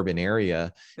an urban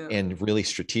area and really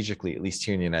strategically, at least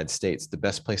here in the United States, the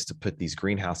best place to put these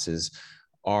greenhouses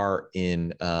are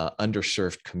in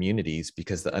underserved communities,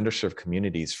 because the underserved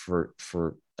communities for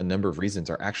a number of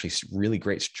reasons are actually really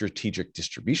great strategic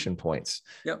distribution points.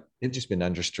 They've just been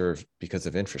underserved because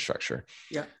of infrastructure.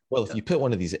 Well, if you put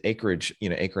one of these acreage,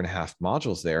 acre and a half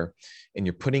modules there, and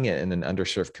you're putting it in an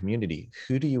underserved community,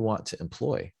 who do you want to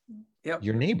employ?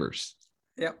 Your neighbors.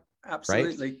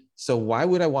 Absolutely. Right? So why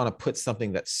would I want to put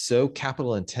something that's so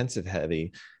capital intensive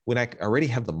heavy when I already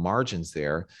have the margins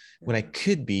there, when I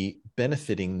could be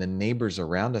benefiting the neighbors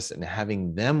around us and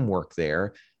having them work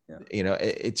there?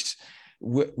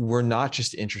 We're not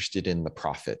just interested in the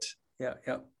profit.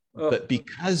 But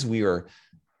because we are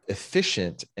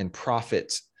efficient and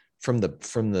profit from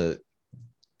the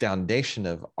foundation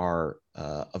of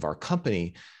our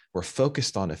company, we're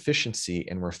focused on efficiency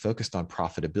and we're focused on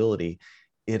profitability.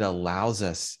 It allows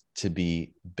us to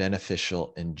be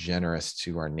beneficial and generous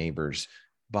to our neighbors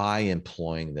by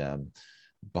employing them,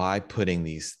 by putting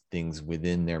these things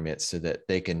within their midst so that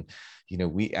they can,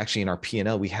 we actually in our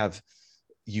P&L,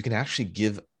 you can actually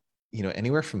give,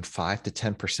 anywhere from 5 to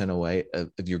 10% away of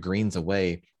your greens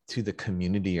away to the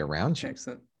community around you.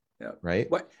 Excellent. Right.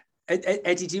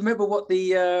 Eddie, do you remember what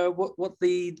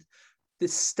the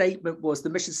statement was, the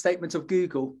mission statement of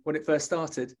Google when it first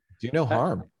started? Do no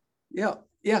harm.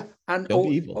 And don't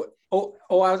be evil. Or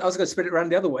I was going to spin it around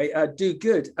the other way. Do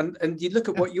good. And you look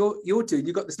at what you're doing.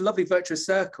 You've got this lovely virtuous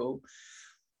circle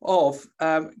of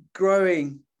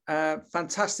growing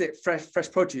fantastic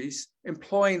fresh produce,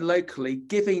 employing locally,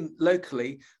 giving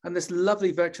locally, and this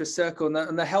lovely virtuous circle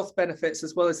and the health benefits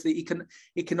as well as the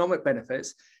economic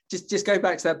benefits. Just go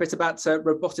back to that bit about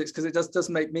robotics, because it does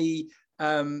make me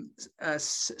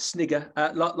snigger,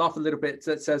 laugh a little bit.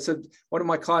 So one of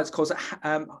my clients calls it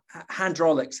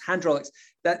handrolics.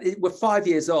 That we're 5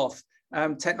 years off.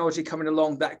 Technology coming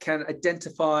along that can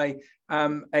identify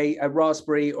a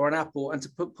raspberry or an apple and to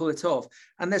pull it off.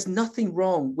 And there's nothing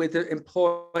wrong with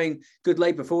employing good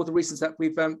labor for all the reasons that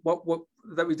we've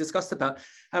that we discussed about.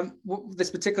 This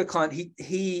particular client,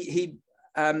 he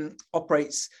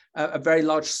operates a very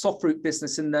large soft fruit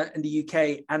business in the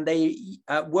UK, and they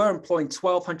were employing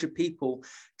 1,200 people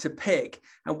to pick.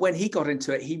 And when he got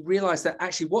into it, he realized that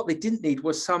actually what they didn't need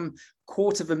was some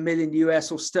 $250,000 US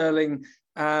or sterling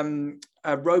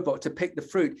a robot to pick the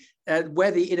fruit.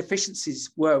 Where the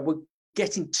inefficiencies were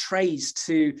getting trays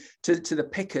to the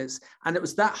pickers, and it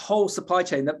was that whole supply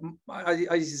chain that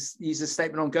I use a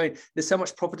statement ongoing. There's so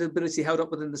much profitability held up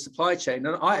within the supply chain,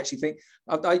 and I actually think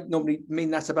I normally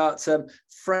mean that about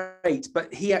freight,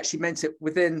 but he actually meant it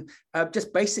within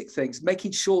just basic things,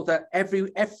 making sure that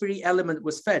every element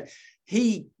was fed.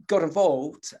 He got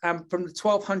involved from the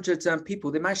 1,200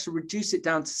 people. They managed to reduce it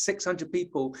down to 600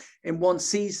 people in one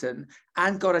season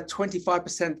and got a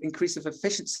 25% increase of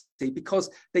efficiency because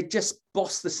they just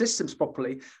bossed the systems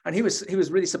properly. And he was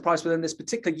really surprised within this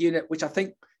particular unit, which I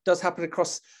think does happen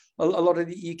across a lot of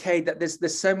the UK, that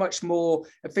there's so much more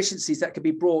efficiencies that could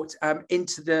be brought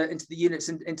into the units,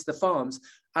 into the farms.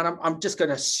 And I'm just going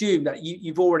to assume that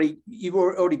you've already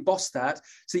bossed that,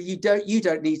 so you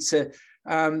don't need to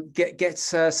get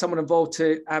someone involved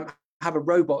to have a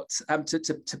robot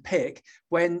to pick,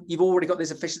 when you've already got these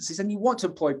efficiencies and you want to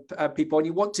employ people and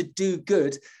you want to do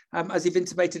good, as you've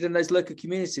intimated in those local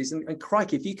communities. And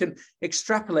crikey, if you can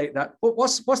extrapolate that,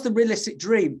 what's the realistic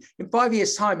dream? In 5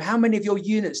 years' time, how many of your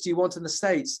units do you want in the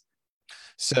States?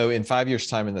 So in 5 years'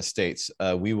 time in the States,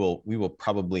 we will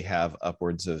probably have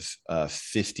upwards of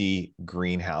 50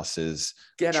 greenhouses,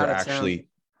 which are actually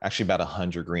about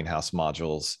 100 greenhouse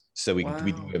modules. So we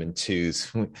do them in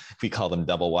twos. We call them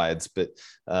double wides, but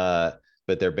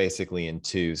they're basically in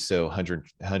twos. So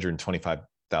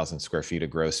 125,000 square feet of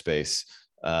grow space.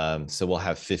 So we'll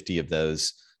have 50 of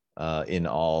those in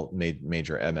all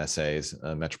major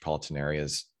MSAs, metropolitan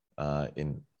areas,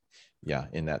 in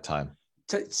that time.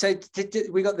 So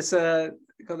we got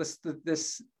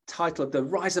this title of The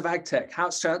Rise of AgTech, how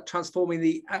it's transforming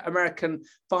the American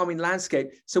farming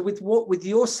landscape. So with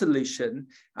your solution,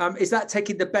 is that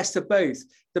taking the best of both,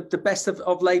 the best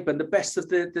of labor and the best of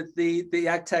the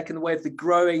AgTech in the way of the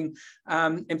growing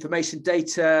information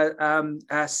data,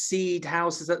 seed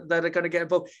houses that are going to get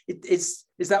involved? Is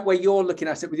that where you're looking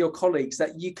at it with your colleagues,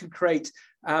 that you can create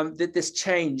this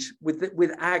change with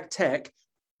AgTech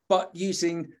but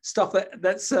using stuff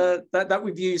that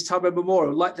we've used time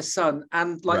immemorial, like the sun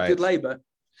and like good labor.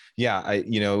 Yeah,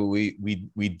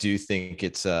 we do think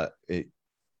it's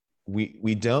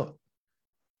we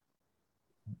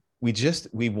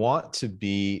want to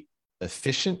be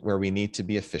efficient where we need to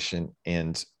be efficient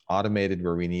and automated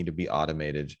where we need to be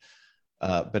automated.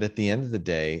 But at the end of the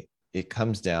day, it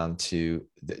comes down to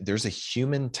there's a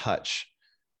human touch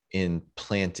in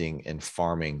planting and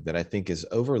farming that I think is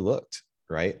overlooked,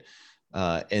 right?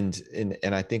 And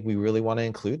I think we really want to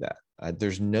include that.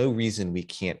 There's no reason we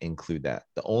can't include that.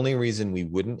 The only reason we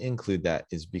wouldn't include that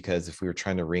is because if we were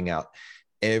trying to wring out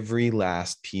every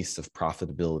last piece of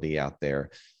profitability out there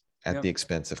at the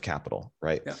expense of capital,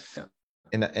 right?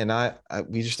 And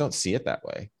we just don't see it that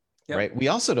way, right? We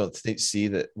also don't see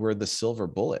that we're the silver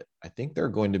bullet. I think there are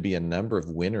going to be a number of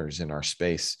winners in our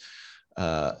space,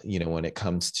 when it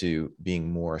comes to being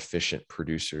more efficient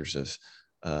producers of,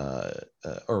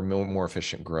 or more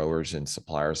efficient growers and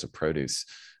suppliers of produce.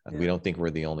 We don't think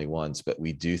we're the only ones, but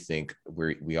we do think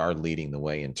we are leading the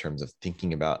way in terms of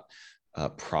thinking about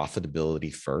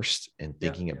profitability first and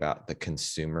thinking about the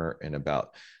consumer and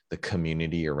about the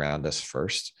community around us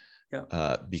first,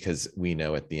 because we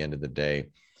know at the end of the day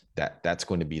that's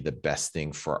going to be the best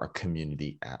thing for our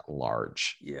community at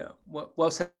large. Yeah, well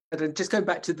said. And just going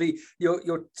back to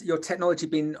your technology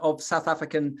being of South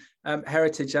African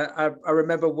heritage, I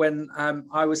remember when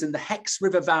I was in the Hex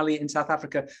River Valley in South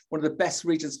Africa, one of the best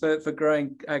regions for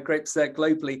growing grapes there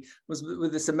globally, was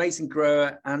with this amazing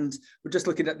grower, and we're just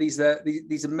looking at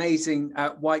these amazing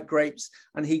white grapes,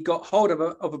 and he got hold of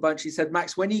a bunch. He said,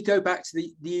 Max, when you go back to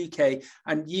the UK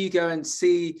and you go and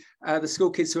see the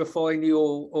school kids who are following you,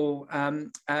 or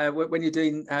when you're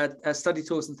doing study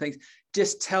tours and things,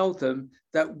 just tell them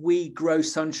that we grow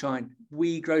sunshine.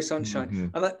 We grow sunshine.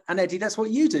 Mm-hmm. And Eddie, that's what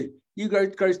you do. You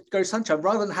grow sunshine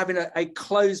rather than having a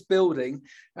closed building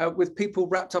with people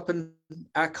wrapped up in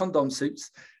condom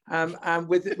suits and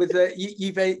with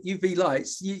the UV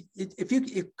lights. If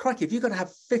you're going to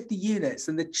have 50 units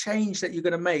and the change that you're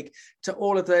going to make to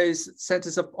all of those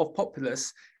centres of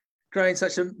populace, growing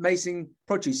such amazing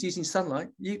produce using sunlight,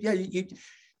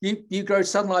 you grow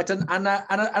sunlight and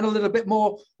a little bit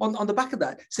more on the back of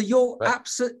that. So you're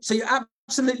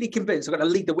absolutely convinced. I'm going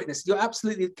to lead the witness. You're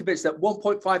absolutely convinced that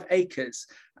 1.5 acres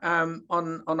on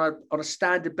a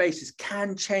standard basis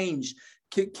can change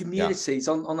communities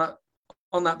on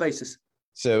that basis.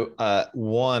 So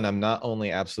one, I'm not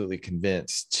only absolutely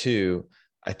convinced. Two,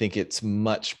 I think it's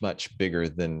much bigger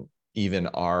than even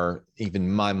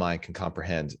my mind can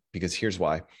comprehend. Because here's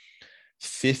why.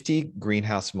 50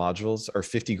 greenhouse modules or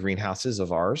 50 greenhouses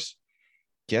of ours,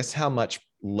 guess how much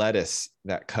lettuce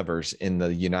that covers in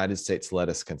the United States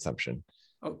lettuce consumption?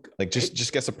 Like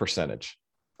just guess a percentage.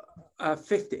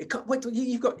 50.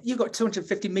 You've got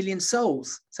 250 million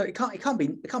souls, so it can't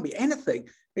be anything.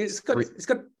 It's got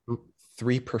 3%.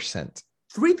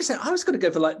 3%. I was going to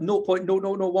go for like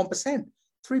 0.0001%.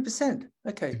 3%.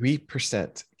 Okay.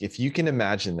 3%. If you can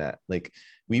imagine that, like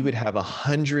we would have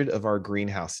 100 of our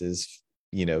greenhouses.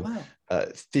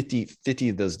 50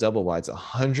 of those double wides,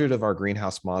 100 of our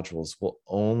greenhouse modules will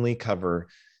only cover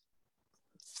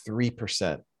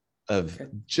 3% of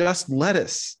just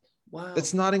lettuce. Wow.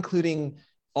 That's not including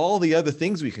all the other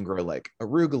things we can grow, like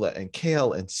arugula and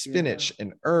kale and spinach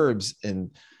and herbs.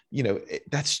 And,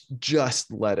 that's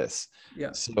just lettuce.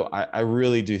 Yeah. So I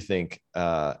really do think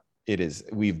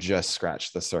we've just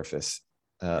scratched the surface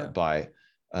by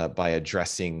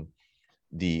addressing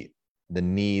the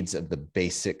needs of the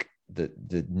basic, the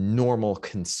normal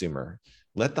consumer.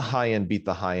 Let the high end beat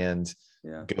the high end.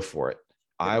 Go for it.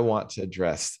 I want to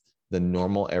address the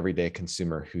normal everyday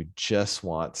consumer who just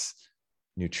wants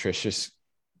nutritious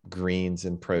greens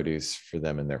and produce for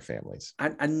them and their families.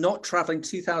 And not traveling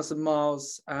 2,000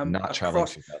 miles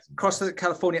across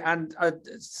California. And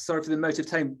sorry for the motive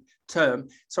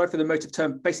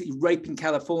term, basically raping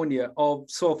California of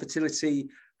soil fertility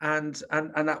and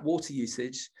that water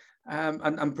usage.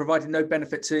 And providing no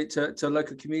benefit to a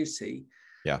local community.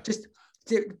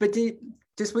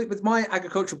 Just with my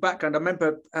agricultural background, I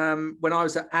remember when I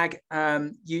was at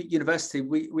university,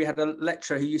 we had a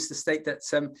lecturer who used to state that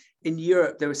in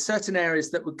Europe there were certain areas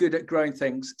that were good at growing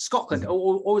things. Scotland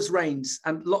always rains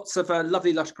and lots of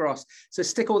lovely lush grass, so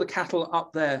stick all the cattle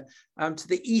up there. To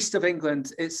the east of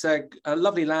England, it's a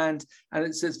lovely land, and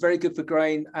it's very good for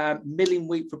growing milling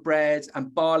wheat for bread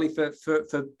and barley for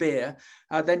beer.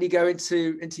 Then you go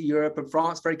into Europe and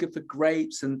France, very good for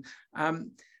grapes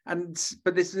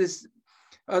but this is.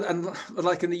 and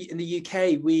like in the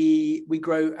UK, we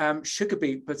grow sugar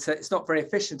beet, but it's not very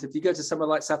efficient. If you go to somewhere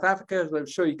like South Africa, I'm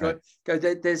sure you go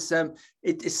there, there's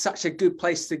it's such a good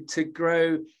place to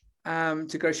grow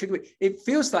sugar beet. It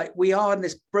feels like we are in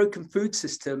this broken food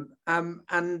system,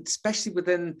 and especially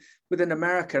within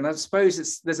America. And I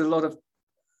suppose there's a lot of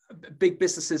big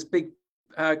businesses, big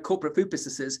corporate food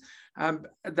businesses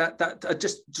that are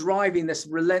just driving this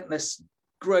relentless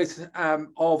growth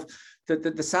of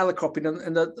the salad cropping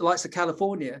and the likes of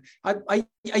California. Are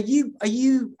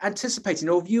you anticipating,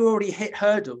 or have you already hit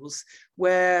hurdles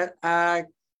where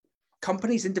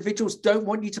companies, individuals don't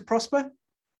want you to prosper?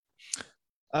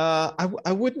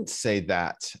 I wouldn't say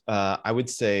that. I would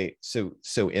say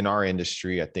so in our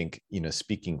industry, I think,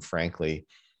 speaking frankly,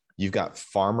 you've got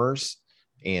farmers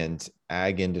and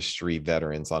ag industry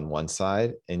veterans on one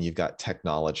side, and you've got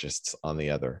technologists on the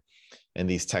other. And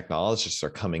these technologists are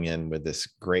coming in with this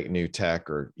great new tech,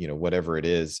 or whatever it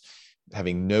is,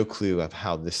 having no clue of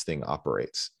how this thing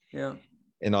operates. Yeah.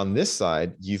 And on this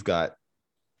side, you've got,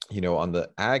 on the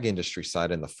ag industry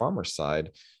side and the farmer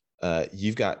side,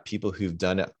 you've got people who've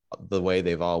done it the way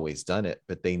they've always done it,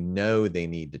 but they know they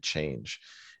need to change.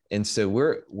 And so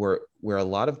where a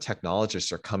lot of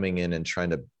technologists are coming in and trying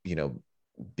to,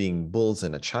 being bulls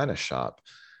in a china shop,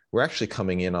 we're actually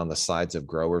coming in on the sides of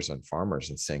growers and farmers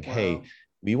and saying, wow, hey,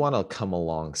 we want to come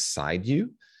alongside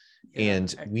you. Yeah.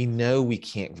 And we know we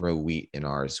can't grow wheat in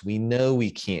ours. We know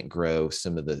we can't grow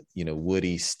some of the,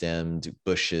 woody stemmed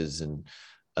bushes and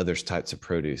other types of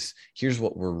produce. Here's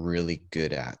what we're really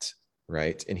good at,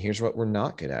 right? And here's what we're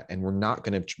not good at. And we're not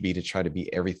going to try to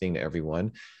be everything to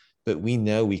everyone, but we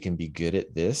know we can be good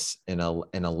at this and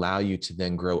allow you to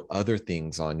then grow other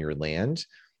things on your land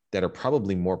that are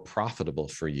probably more profitable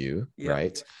for you, yeah.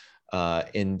 Right?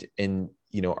 And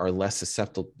are less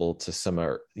susceptible to some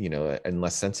and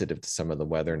less sensitive to some of the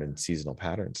weather and seasonal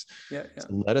patterns. Yeah, yeah.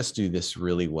 So let us do this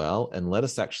really well, and let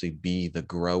us actually be the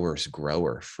grower's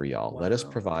grower for y'all. Wow. Let us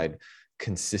provide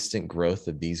consistent growth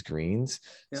of these greens,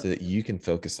 yeah. So that you can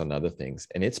focus on other things.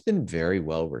 And it's been very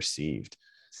well received.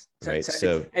 Right.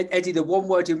 So Eddie, the one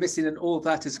word you're missing in all of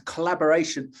that is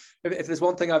collaboration. If there's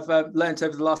one thing I've learned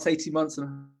over the last 18 months and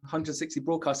 160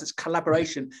 broadcasts, it's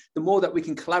collaboration. The more that we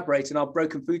can collaborate in our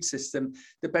broken food system,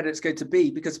 the better it's going to be.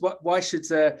 Because why should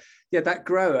that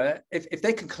grower, if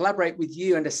they can collaborate with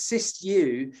you and assist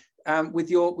you with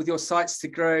your sites to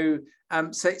grow,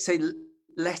 say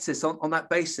lettuce on that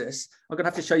basis, I'm going to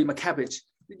have to show you my cabbage.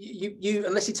 You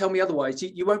unless you tell me otherwise,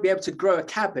 you won't be able to grow a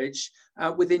cabbage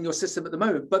within your system at the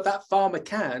moment, but that farmer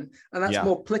can, and that's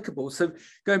more applicable. So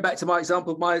going back to my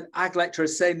example, my ag lecturer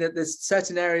is saying that there's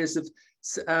certain areas of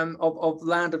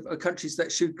land of countries that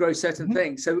should grow certain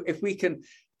things. So if we can,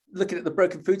 looking at the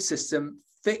broken food system,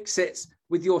 fix it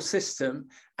with your system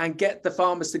and get the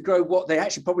farmers to grow what they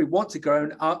actually probably want to grow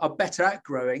and are better at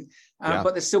growing,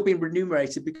 but they're still being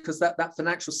remunerated because that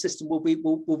financial system will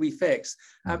be fixed.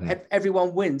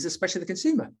 Everyone wins, especially the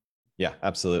consumer. Yeah,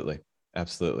 absolutely.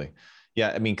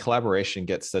 Yeah, I mean, collaboration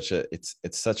gets it's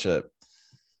such a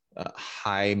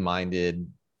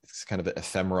high-minded, it's kind of an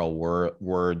ephemeral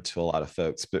word to a lot of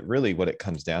folks, but really what it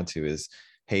comes down to is,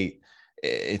 hey,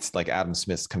 it's like Adam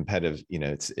Smith's competitive,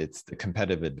 it's the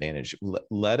competitive advantage.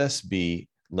 Let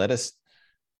us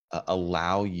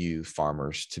allow you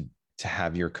farmers to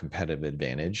have your competitive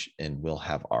advantage, and we'll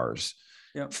have ours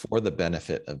for the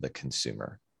benefit of the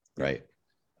consumer. Right.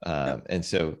 And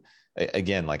so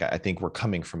again, like, I think we're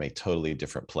coming from a totally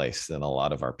different place than a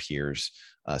lot of our peers.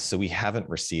 So we haven't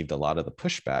received a lot of the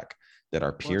pushback that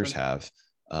our peers have,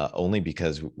 only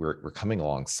because we're coming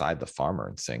alongside the farmer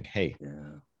and saying, hey,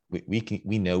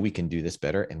 we know we can do this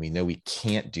better, and we know we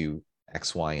can't do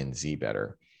X, Y, and Z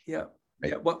better. Yeah.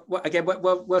 Right? Yeah.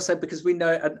 Well said, because we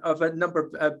know of a number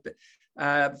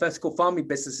of vertical farming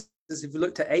businesses who've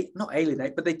looked at not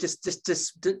alienate, but they just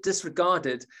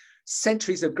disregarded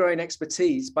centuries of growing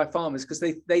expertise by farmers because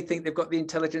they think they've got the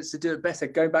intelligence to do it better.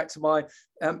 Going back to my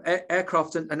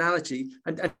aircraft analogy,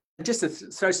 and just to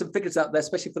throw some figures out there,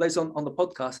 especially for those on the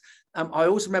podcast, I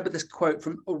always remember this quote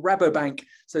from Rabobank,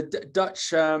 so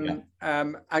Dutch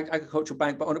agricultural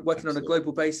bank, but working on a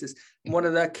global basis. And one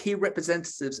of their key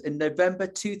representatives in November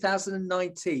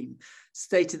 2019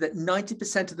 stated that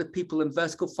 90% of the people in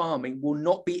vertical farming will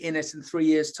not be in it in 3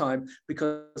 years' time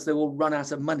because they will run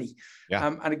out of money.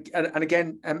 Yeah. And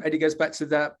again, Eddie goes back to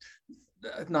that.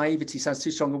 Naivety sounds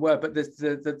too strong a word, but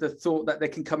the thought that they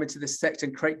can come into this sector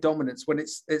and create dominance when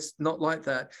it's not like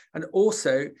that. And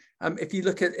also, if you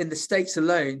look at in the States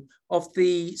alone, of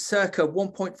the circa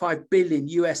 1.5 billion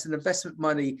US in investment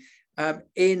money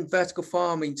in vertical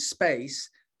farming space,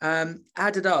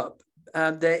 added up,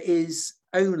 there is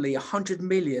only 100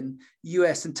 million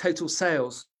US in total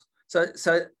sales. So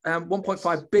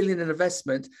 1.5 billion in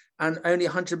investment and only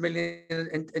 100 million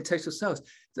in total sales.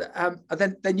 And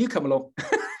then you come along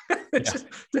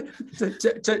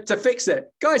to fix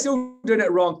it. Guys, you're all doing it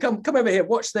wrong. Come over here.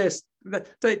 Watch this.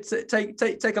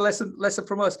 Take a lesson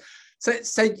from us.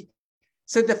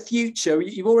 So the future,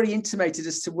 you've already intimated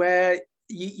as to where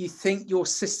you think your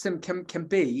system can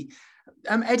be.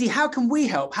 Eddie, how can we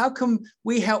help? How can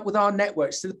we help with our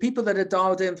networks? So the people that are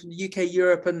dialed in from the UK,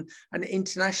 Europe, and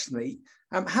internationally,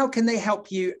 how can they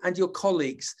help you and your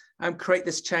colleagues create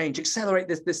this change, accelerate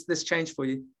this change for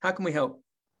you? How can we help?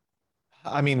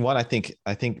 I mean, I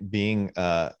think being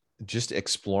just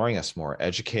exploring us more,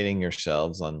 educating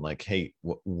yourselves on like, hey,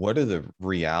 what are the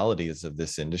realities of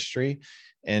this industry,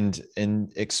 and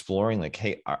exploring like,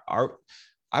 hey,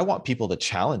 I want people to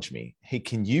challenge me. Hey,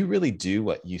 can you really do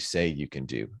what you say you can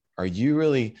do? Are you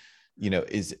really,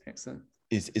 is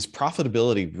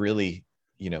profitability really,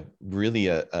 really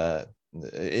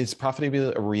is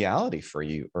profitability a reality for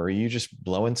you, or are you just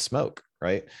blowing smoke?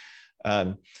 Right.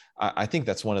 I think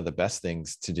that's one of the best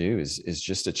things to do is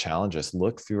just to challenge us,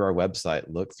 look through our website,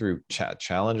 look through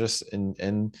challenge us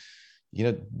and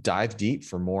dive deep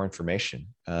for more information.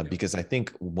 Because I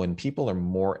think when people are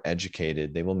more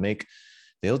educated,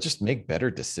 they'll just make better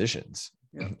decisions,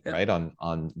 right?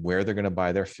 On where they're going to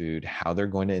buy their food, how they're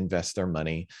going to invest their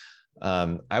money.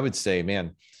 I would say,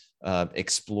 man,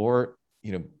 explore,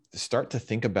 start to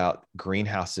think about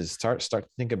greenhouses, start to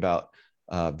think about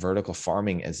vertical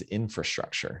farming as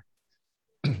infrastructure,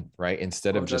 right?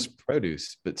 Instead of just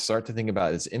produce, but start to think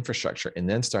about it as infrastructure, and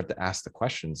then start to ask the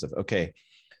questions of, okay,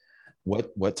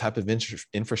 what type of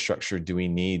infrastructure do we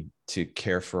need to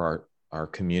care for our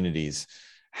communities?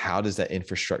 How does that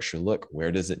infrastructure look?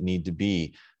 Where does it need to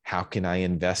be? How can I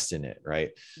invest in it?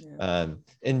 Right. Yeah.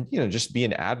 And, just be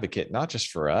an advocate, not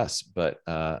just for us, but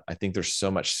I think there's so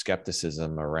much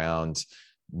skepticism around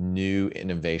new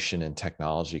innovation and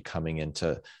technology coming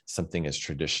into something as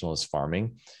traditional as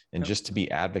farming, and just to be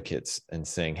advocates and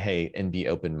saying, hey, and be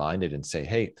open-minded and say,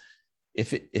 hey,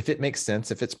 if it makes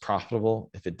sense, if it's profitable,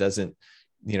 if it doesn't,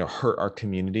 hurt our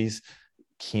communities,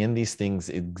 can these things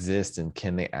exist, and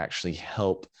can they actually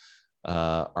help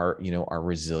our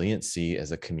resiliency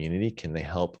as a community? Can they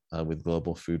help with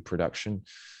global food production?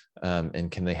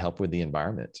 And can they help with the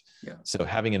environment? Yeah. So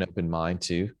having an open mind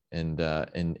too, and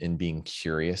being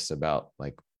curious about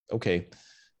like, okay,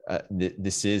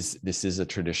 this is a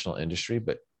traditional industry,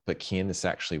 but can this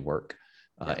actually work?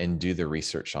 And do the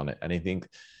research on it. And I think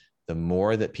the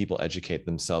more that people educate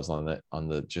themselves on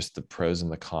the just the pros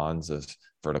and the cons of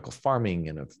vertical farming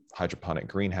and of hydroponic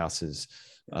greenhouses,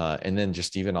 and then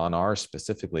just even on ours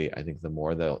specifically, I think the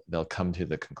more they'll come to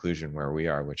the conclusion where we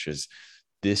are, which is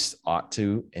this ought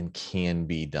to and can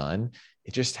be done.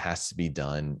 It just has to be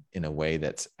done in a way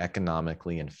that's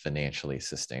economically and financially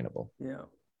sustainable. Yeah.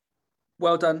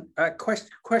 Well done.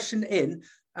 Question in.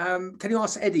 Can you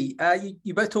ask Eddie?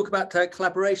 You both talk about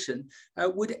collaboration.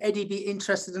 Would Eddie be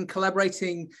interested in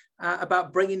collaborating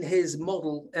about bringing his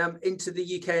model into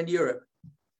the UK and Europe?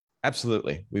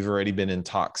 Absolutely. We've already been in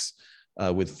talks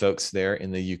with folks there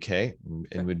in the UK,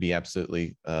 and would be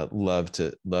absolutely love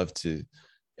to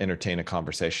entertain a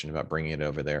conversation about bringing it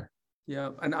over there.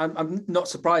 Yeah, and I'm not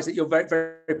surprised that you're very,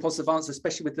 very positive answer,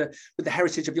 especially with the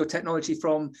heritage of your technology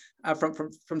from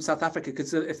South Africa.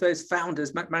 Because if those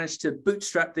founders managed to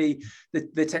bootstrap the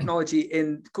technology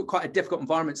in quite a difficult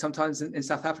environment sometimes in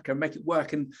South Africa and make it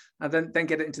work, and then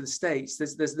get it into the States,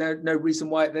 there's no reason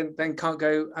why it then can't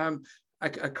go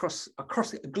across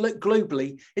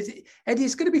globally. Eddie,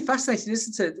 it's going to be fascinating,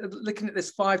 isn't it, looking at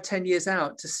this 5-10 years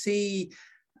out to see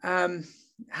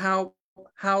how,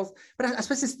 but I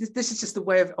suppose this is just the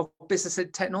way of business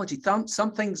and technology.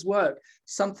 Some things work,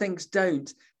 some things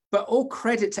don't. But all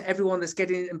credit to everyone that's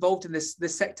getting involved in this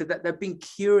sector, that they're being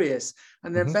curious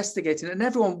and they're investigating, and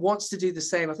everyone wants to do the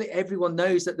same. I think everyone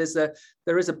knows that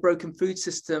there is a broken food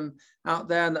system out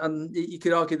there, and you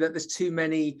could argue that there's too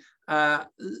many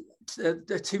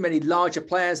larger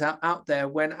players out there,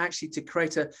 when actually to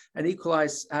create an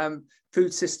equalized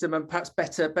food system and perhaps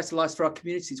better lives for our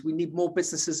communities, we need more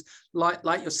businesses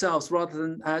like yourselves rather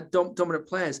than dominant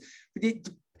players.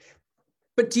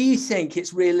 But do you think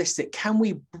it's realistic? Can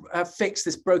we fix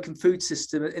this broken food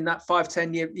system in that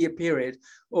 5-10 year period,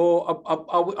 or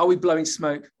are we blowing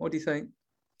smoke? What do you think?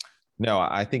 No,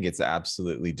 I think it's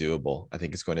absolutely doable. I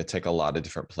think it's going to take a lot of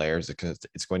different players.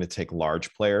 It's going to take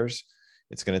large players.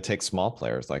 It's going to take small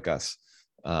players like us.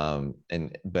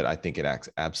 But I think it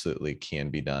absolutely can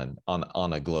be done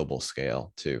on a global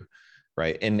scale too,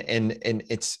 right? And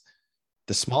it's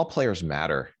the small players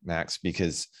matter, Max,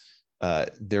 because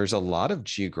there's a lot of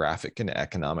geographic and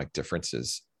economic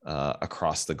differences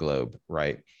across the globe,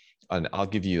 right? And I'll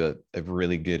give you a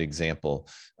really good example.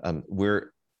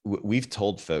 We've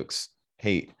told folks,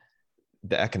 hey,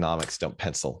 the economics don't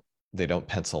pencil. They don't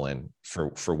pencil in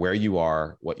for where you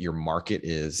are, what your market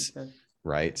is, okay,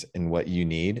 right? And what you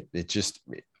need. It just,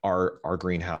 our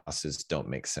greenhouses don't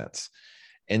make sense.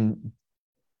 And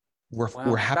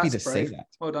we're happy to say that.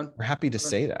 Well done. We're happy to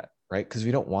say that, right? Because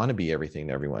we don't want to be everything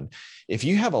to everyone. If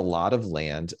you have a lot of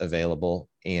land available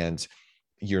and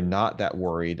you're not that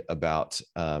worried about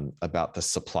the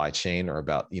supply chain or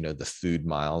about, you know, the food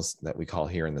miles that we call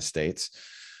here in the States,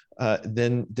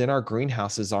 then our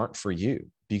greenhouses aren't for you,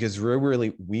 because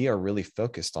we are really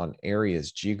focused on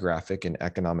areas, geographic and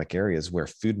economic areas where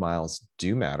food miles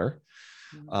do matter,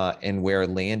 and where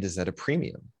land is at a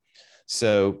premium.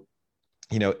 So,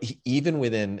 you know, even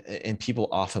within, and people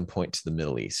often point to the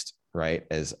Middle East, right,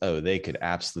 as, oh, they could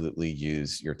absolutely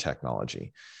use your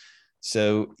technology.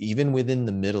 So even within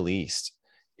the Middle East,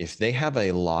 if they have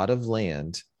a lot of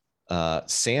land,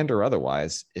 sand or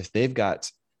otherwise, if they've got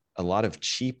a lot of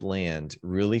cheap land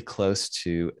really close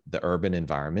to the urban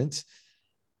environment,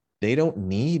 they don't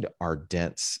need our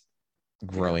dense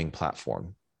growing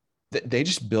platform. They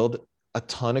just build a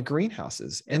ton of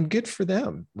greenhouses, and good for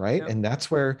them, right? And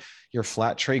that's where your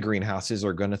flat tray greenhouses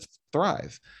are going to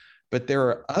thrive. But there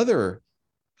are other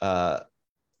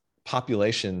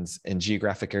populations and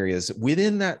geographic areas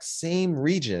within that same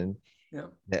region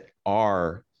that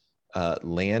are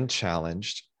land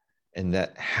challenged and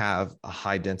that have a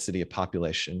high density of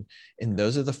population. And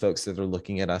those are the folks that are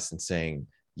looking at us and saying,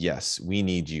 yes, we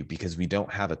need you, because we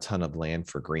don't have a ton of land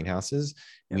for greenhouses.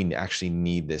 We actually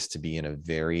need this to be in a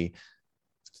very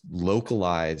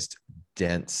localized,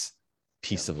 dense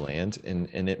piece of land,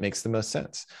 and it makes the most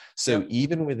sense. So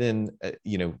even within,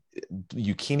 you know,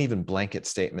 you can't even blanket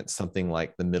statement something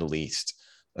like the Middle East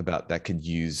about that could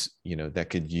use, you know, that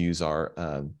could use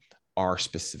our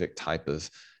specific type of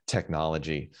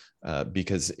technology,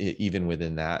 because even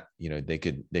within that, you know, they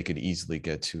could easily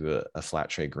go to a flat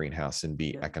tray greenhouse and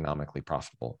be economically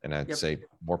profitable. And I'd say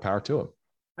more power to them.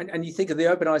 And you think of the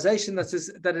urbanization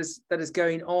that is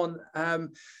going on.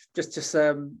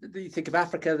 You think of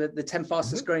Africa, the 10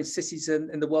 fastest growing cities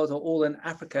in the world are all in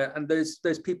Africa, and those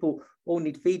people all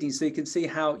need feeding. So you can see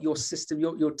how your system,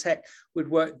 your tech would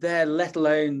work there, let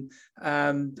alone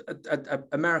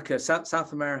America,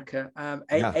 South America,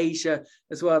 Asia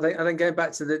as well. And then going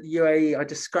back to the UAE, I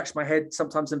just scratch my head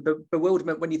sometimes in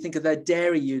bewilderment when you think of their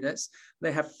dairy units.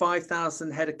 They have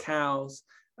 5,000 head of cows.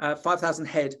 5,000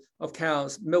 head of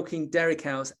cows, milking dairy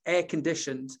cows, air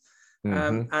conditioned,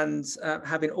 and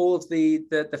having all of the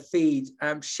feed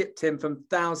shipped in from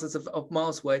thousands of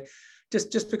miles away,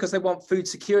 just because they want food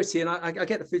security. And I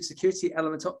get the food security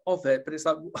element of it, but it's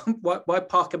like, why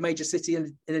park a major city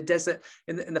in a desert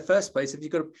in the first place if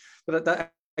you've got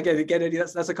that? Again,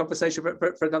 that's a conversation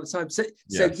for another time. So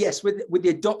yes, with the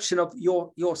adoption of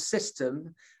your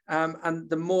system, and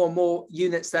the more and more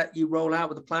units that you roll out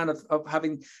with the plan of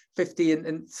having 50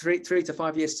 in 3 to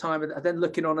 5 years time, and then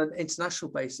looking on an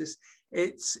international basis,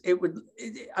 as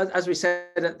we said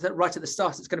right at the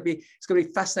start, it's going to be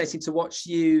fascinating to watch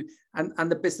you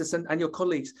and the business and your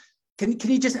colleagues. Can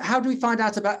you just, how do we find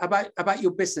out about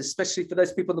your business, especially for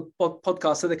those people on the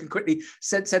podcast, so they can quickly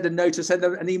send a note or send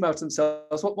an email to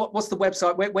themselves? What's the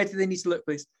website? Where do they need to look,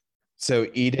 please? So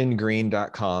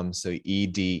EdenGreen.com. So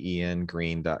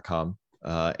EDENGreen.com.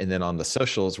 And then on the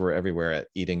socials, we're everywhere at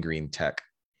Eden Green Tech.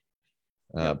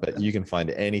 But you can find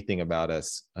anything about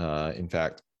us. In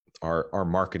fact, our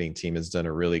marketing team has done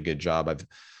a really good job.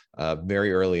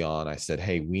 Very early on, I said,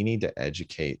 hey, we need to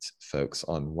educate folks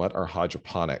on what are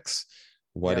hydroponics,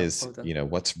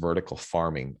 what's vertical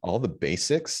farming, all the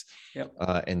basics.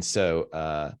 And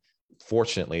so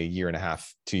fortunately, a year and a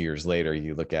half, 2 years later,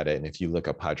 you look at it, and if you look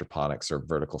up hydroponics or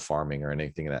vertical farming or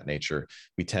anything of that nature,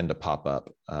 we tend to pop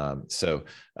up. So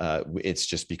it's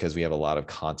just because we have a lot of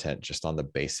content just on the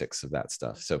basics of that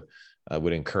stuff. So I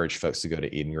would encourage folks to go to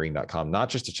EdenGreen.com, not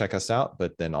just to check us out,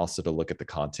 but then also to look at the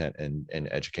content and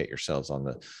educate yourselves on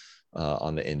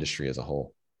the industry as a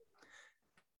whole.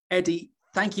 Eddie,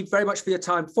 thank you very much for your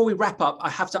time. Before we wrap up, I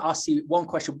have to ask you one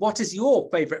question. What is your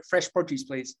favorite fresh produce,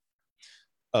 please?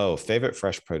 Oh, favorite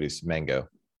fresh produce, mango.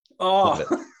 Oh,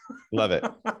 love it.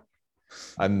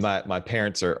 My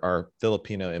parents are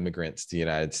Filipino immigrants to the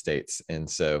United States, and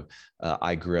so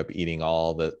I grew up eating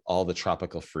all the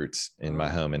tropical fruits in my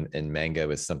home, and mango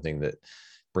is something that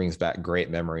brings back great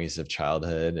memories of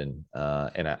childhood, and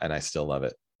I still love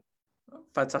it.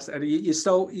 fantastic. And you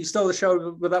stole the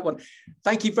show with that one.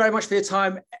 Thank you very much for your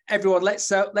time, everyone.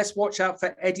 Let's watch out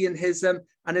for Eddie and his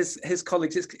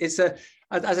colleagues. It's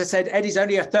as I said, Eddie's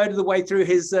only a third of the way through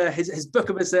his book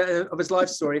of his life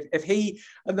story. If he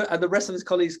and the rest of his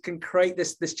colleagues can create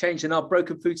this change in our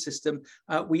broken food system,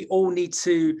 we all need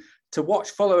to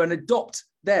watch, follow, and adopt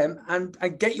them, and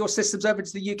get your systems over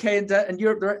to the UK and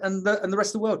Europe and the rest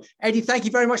of the world. Eddie, thank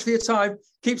you very much for your time.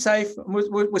 Keep safe, and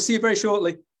we'll see you very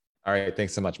shortly. All right.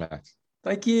 Thanks so much, Max.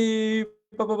 Thank you.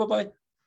 Bye.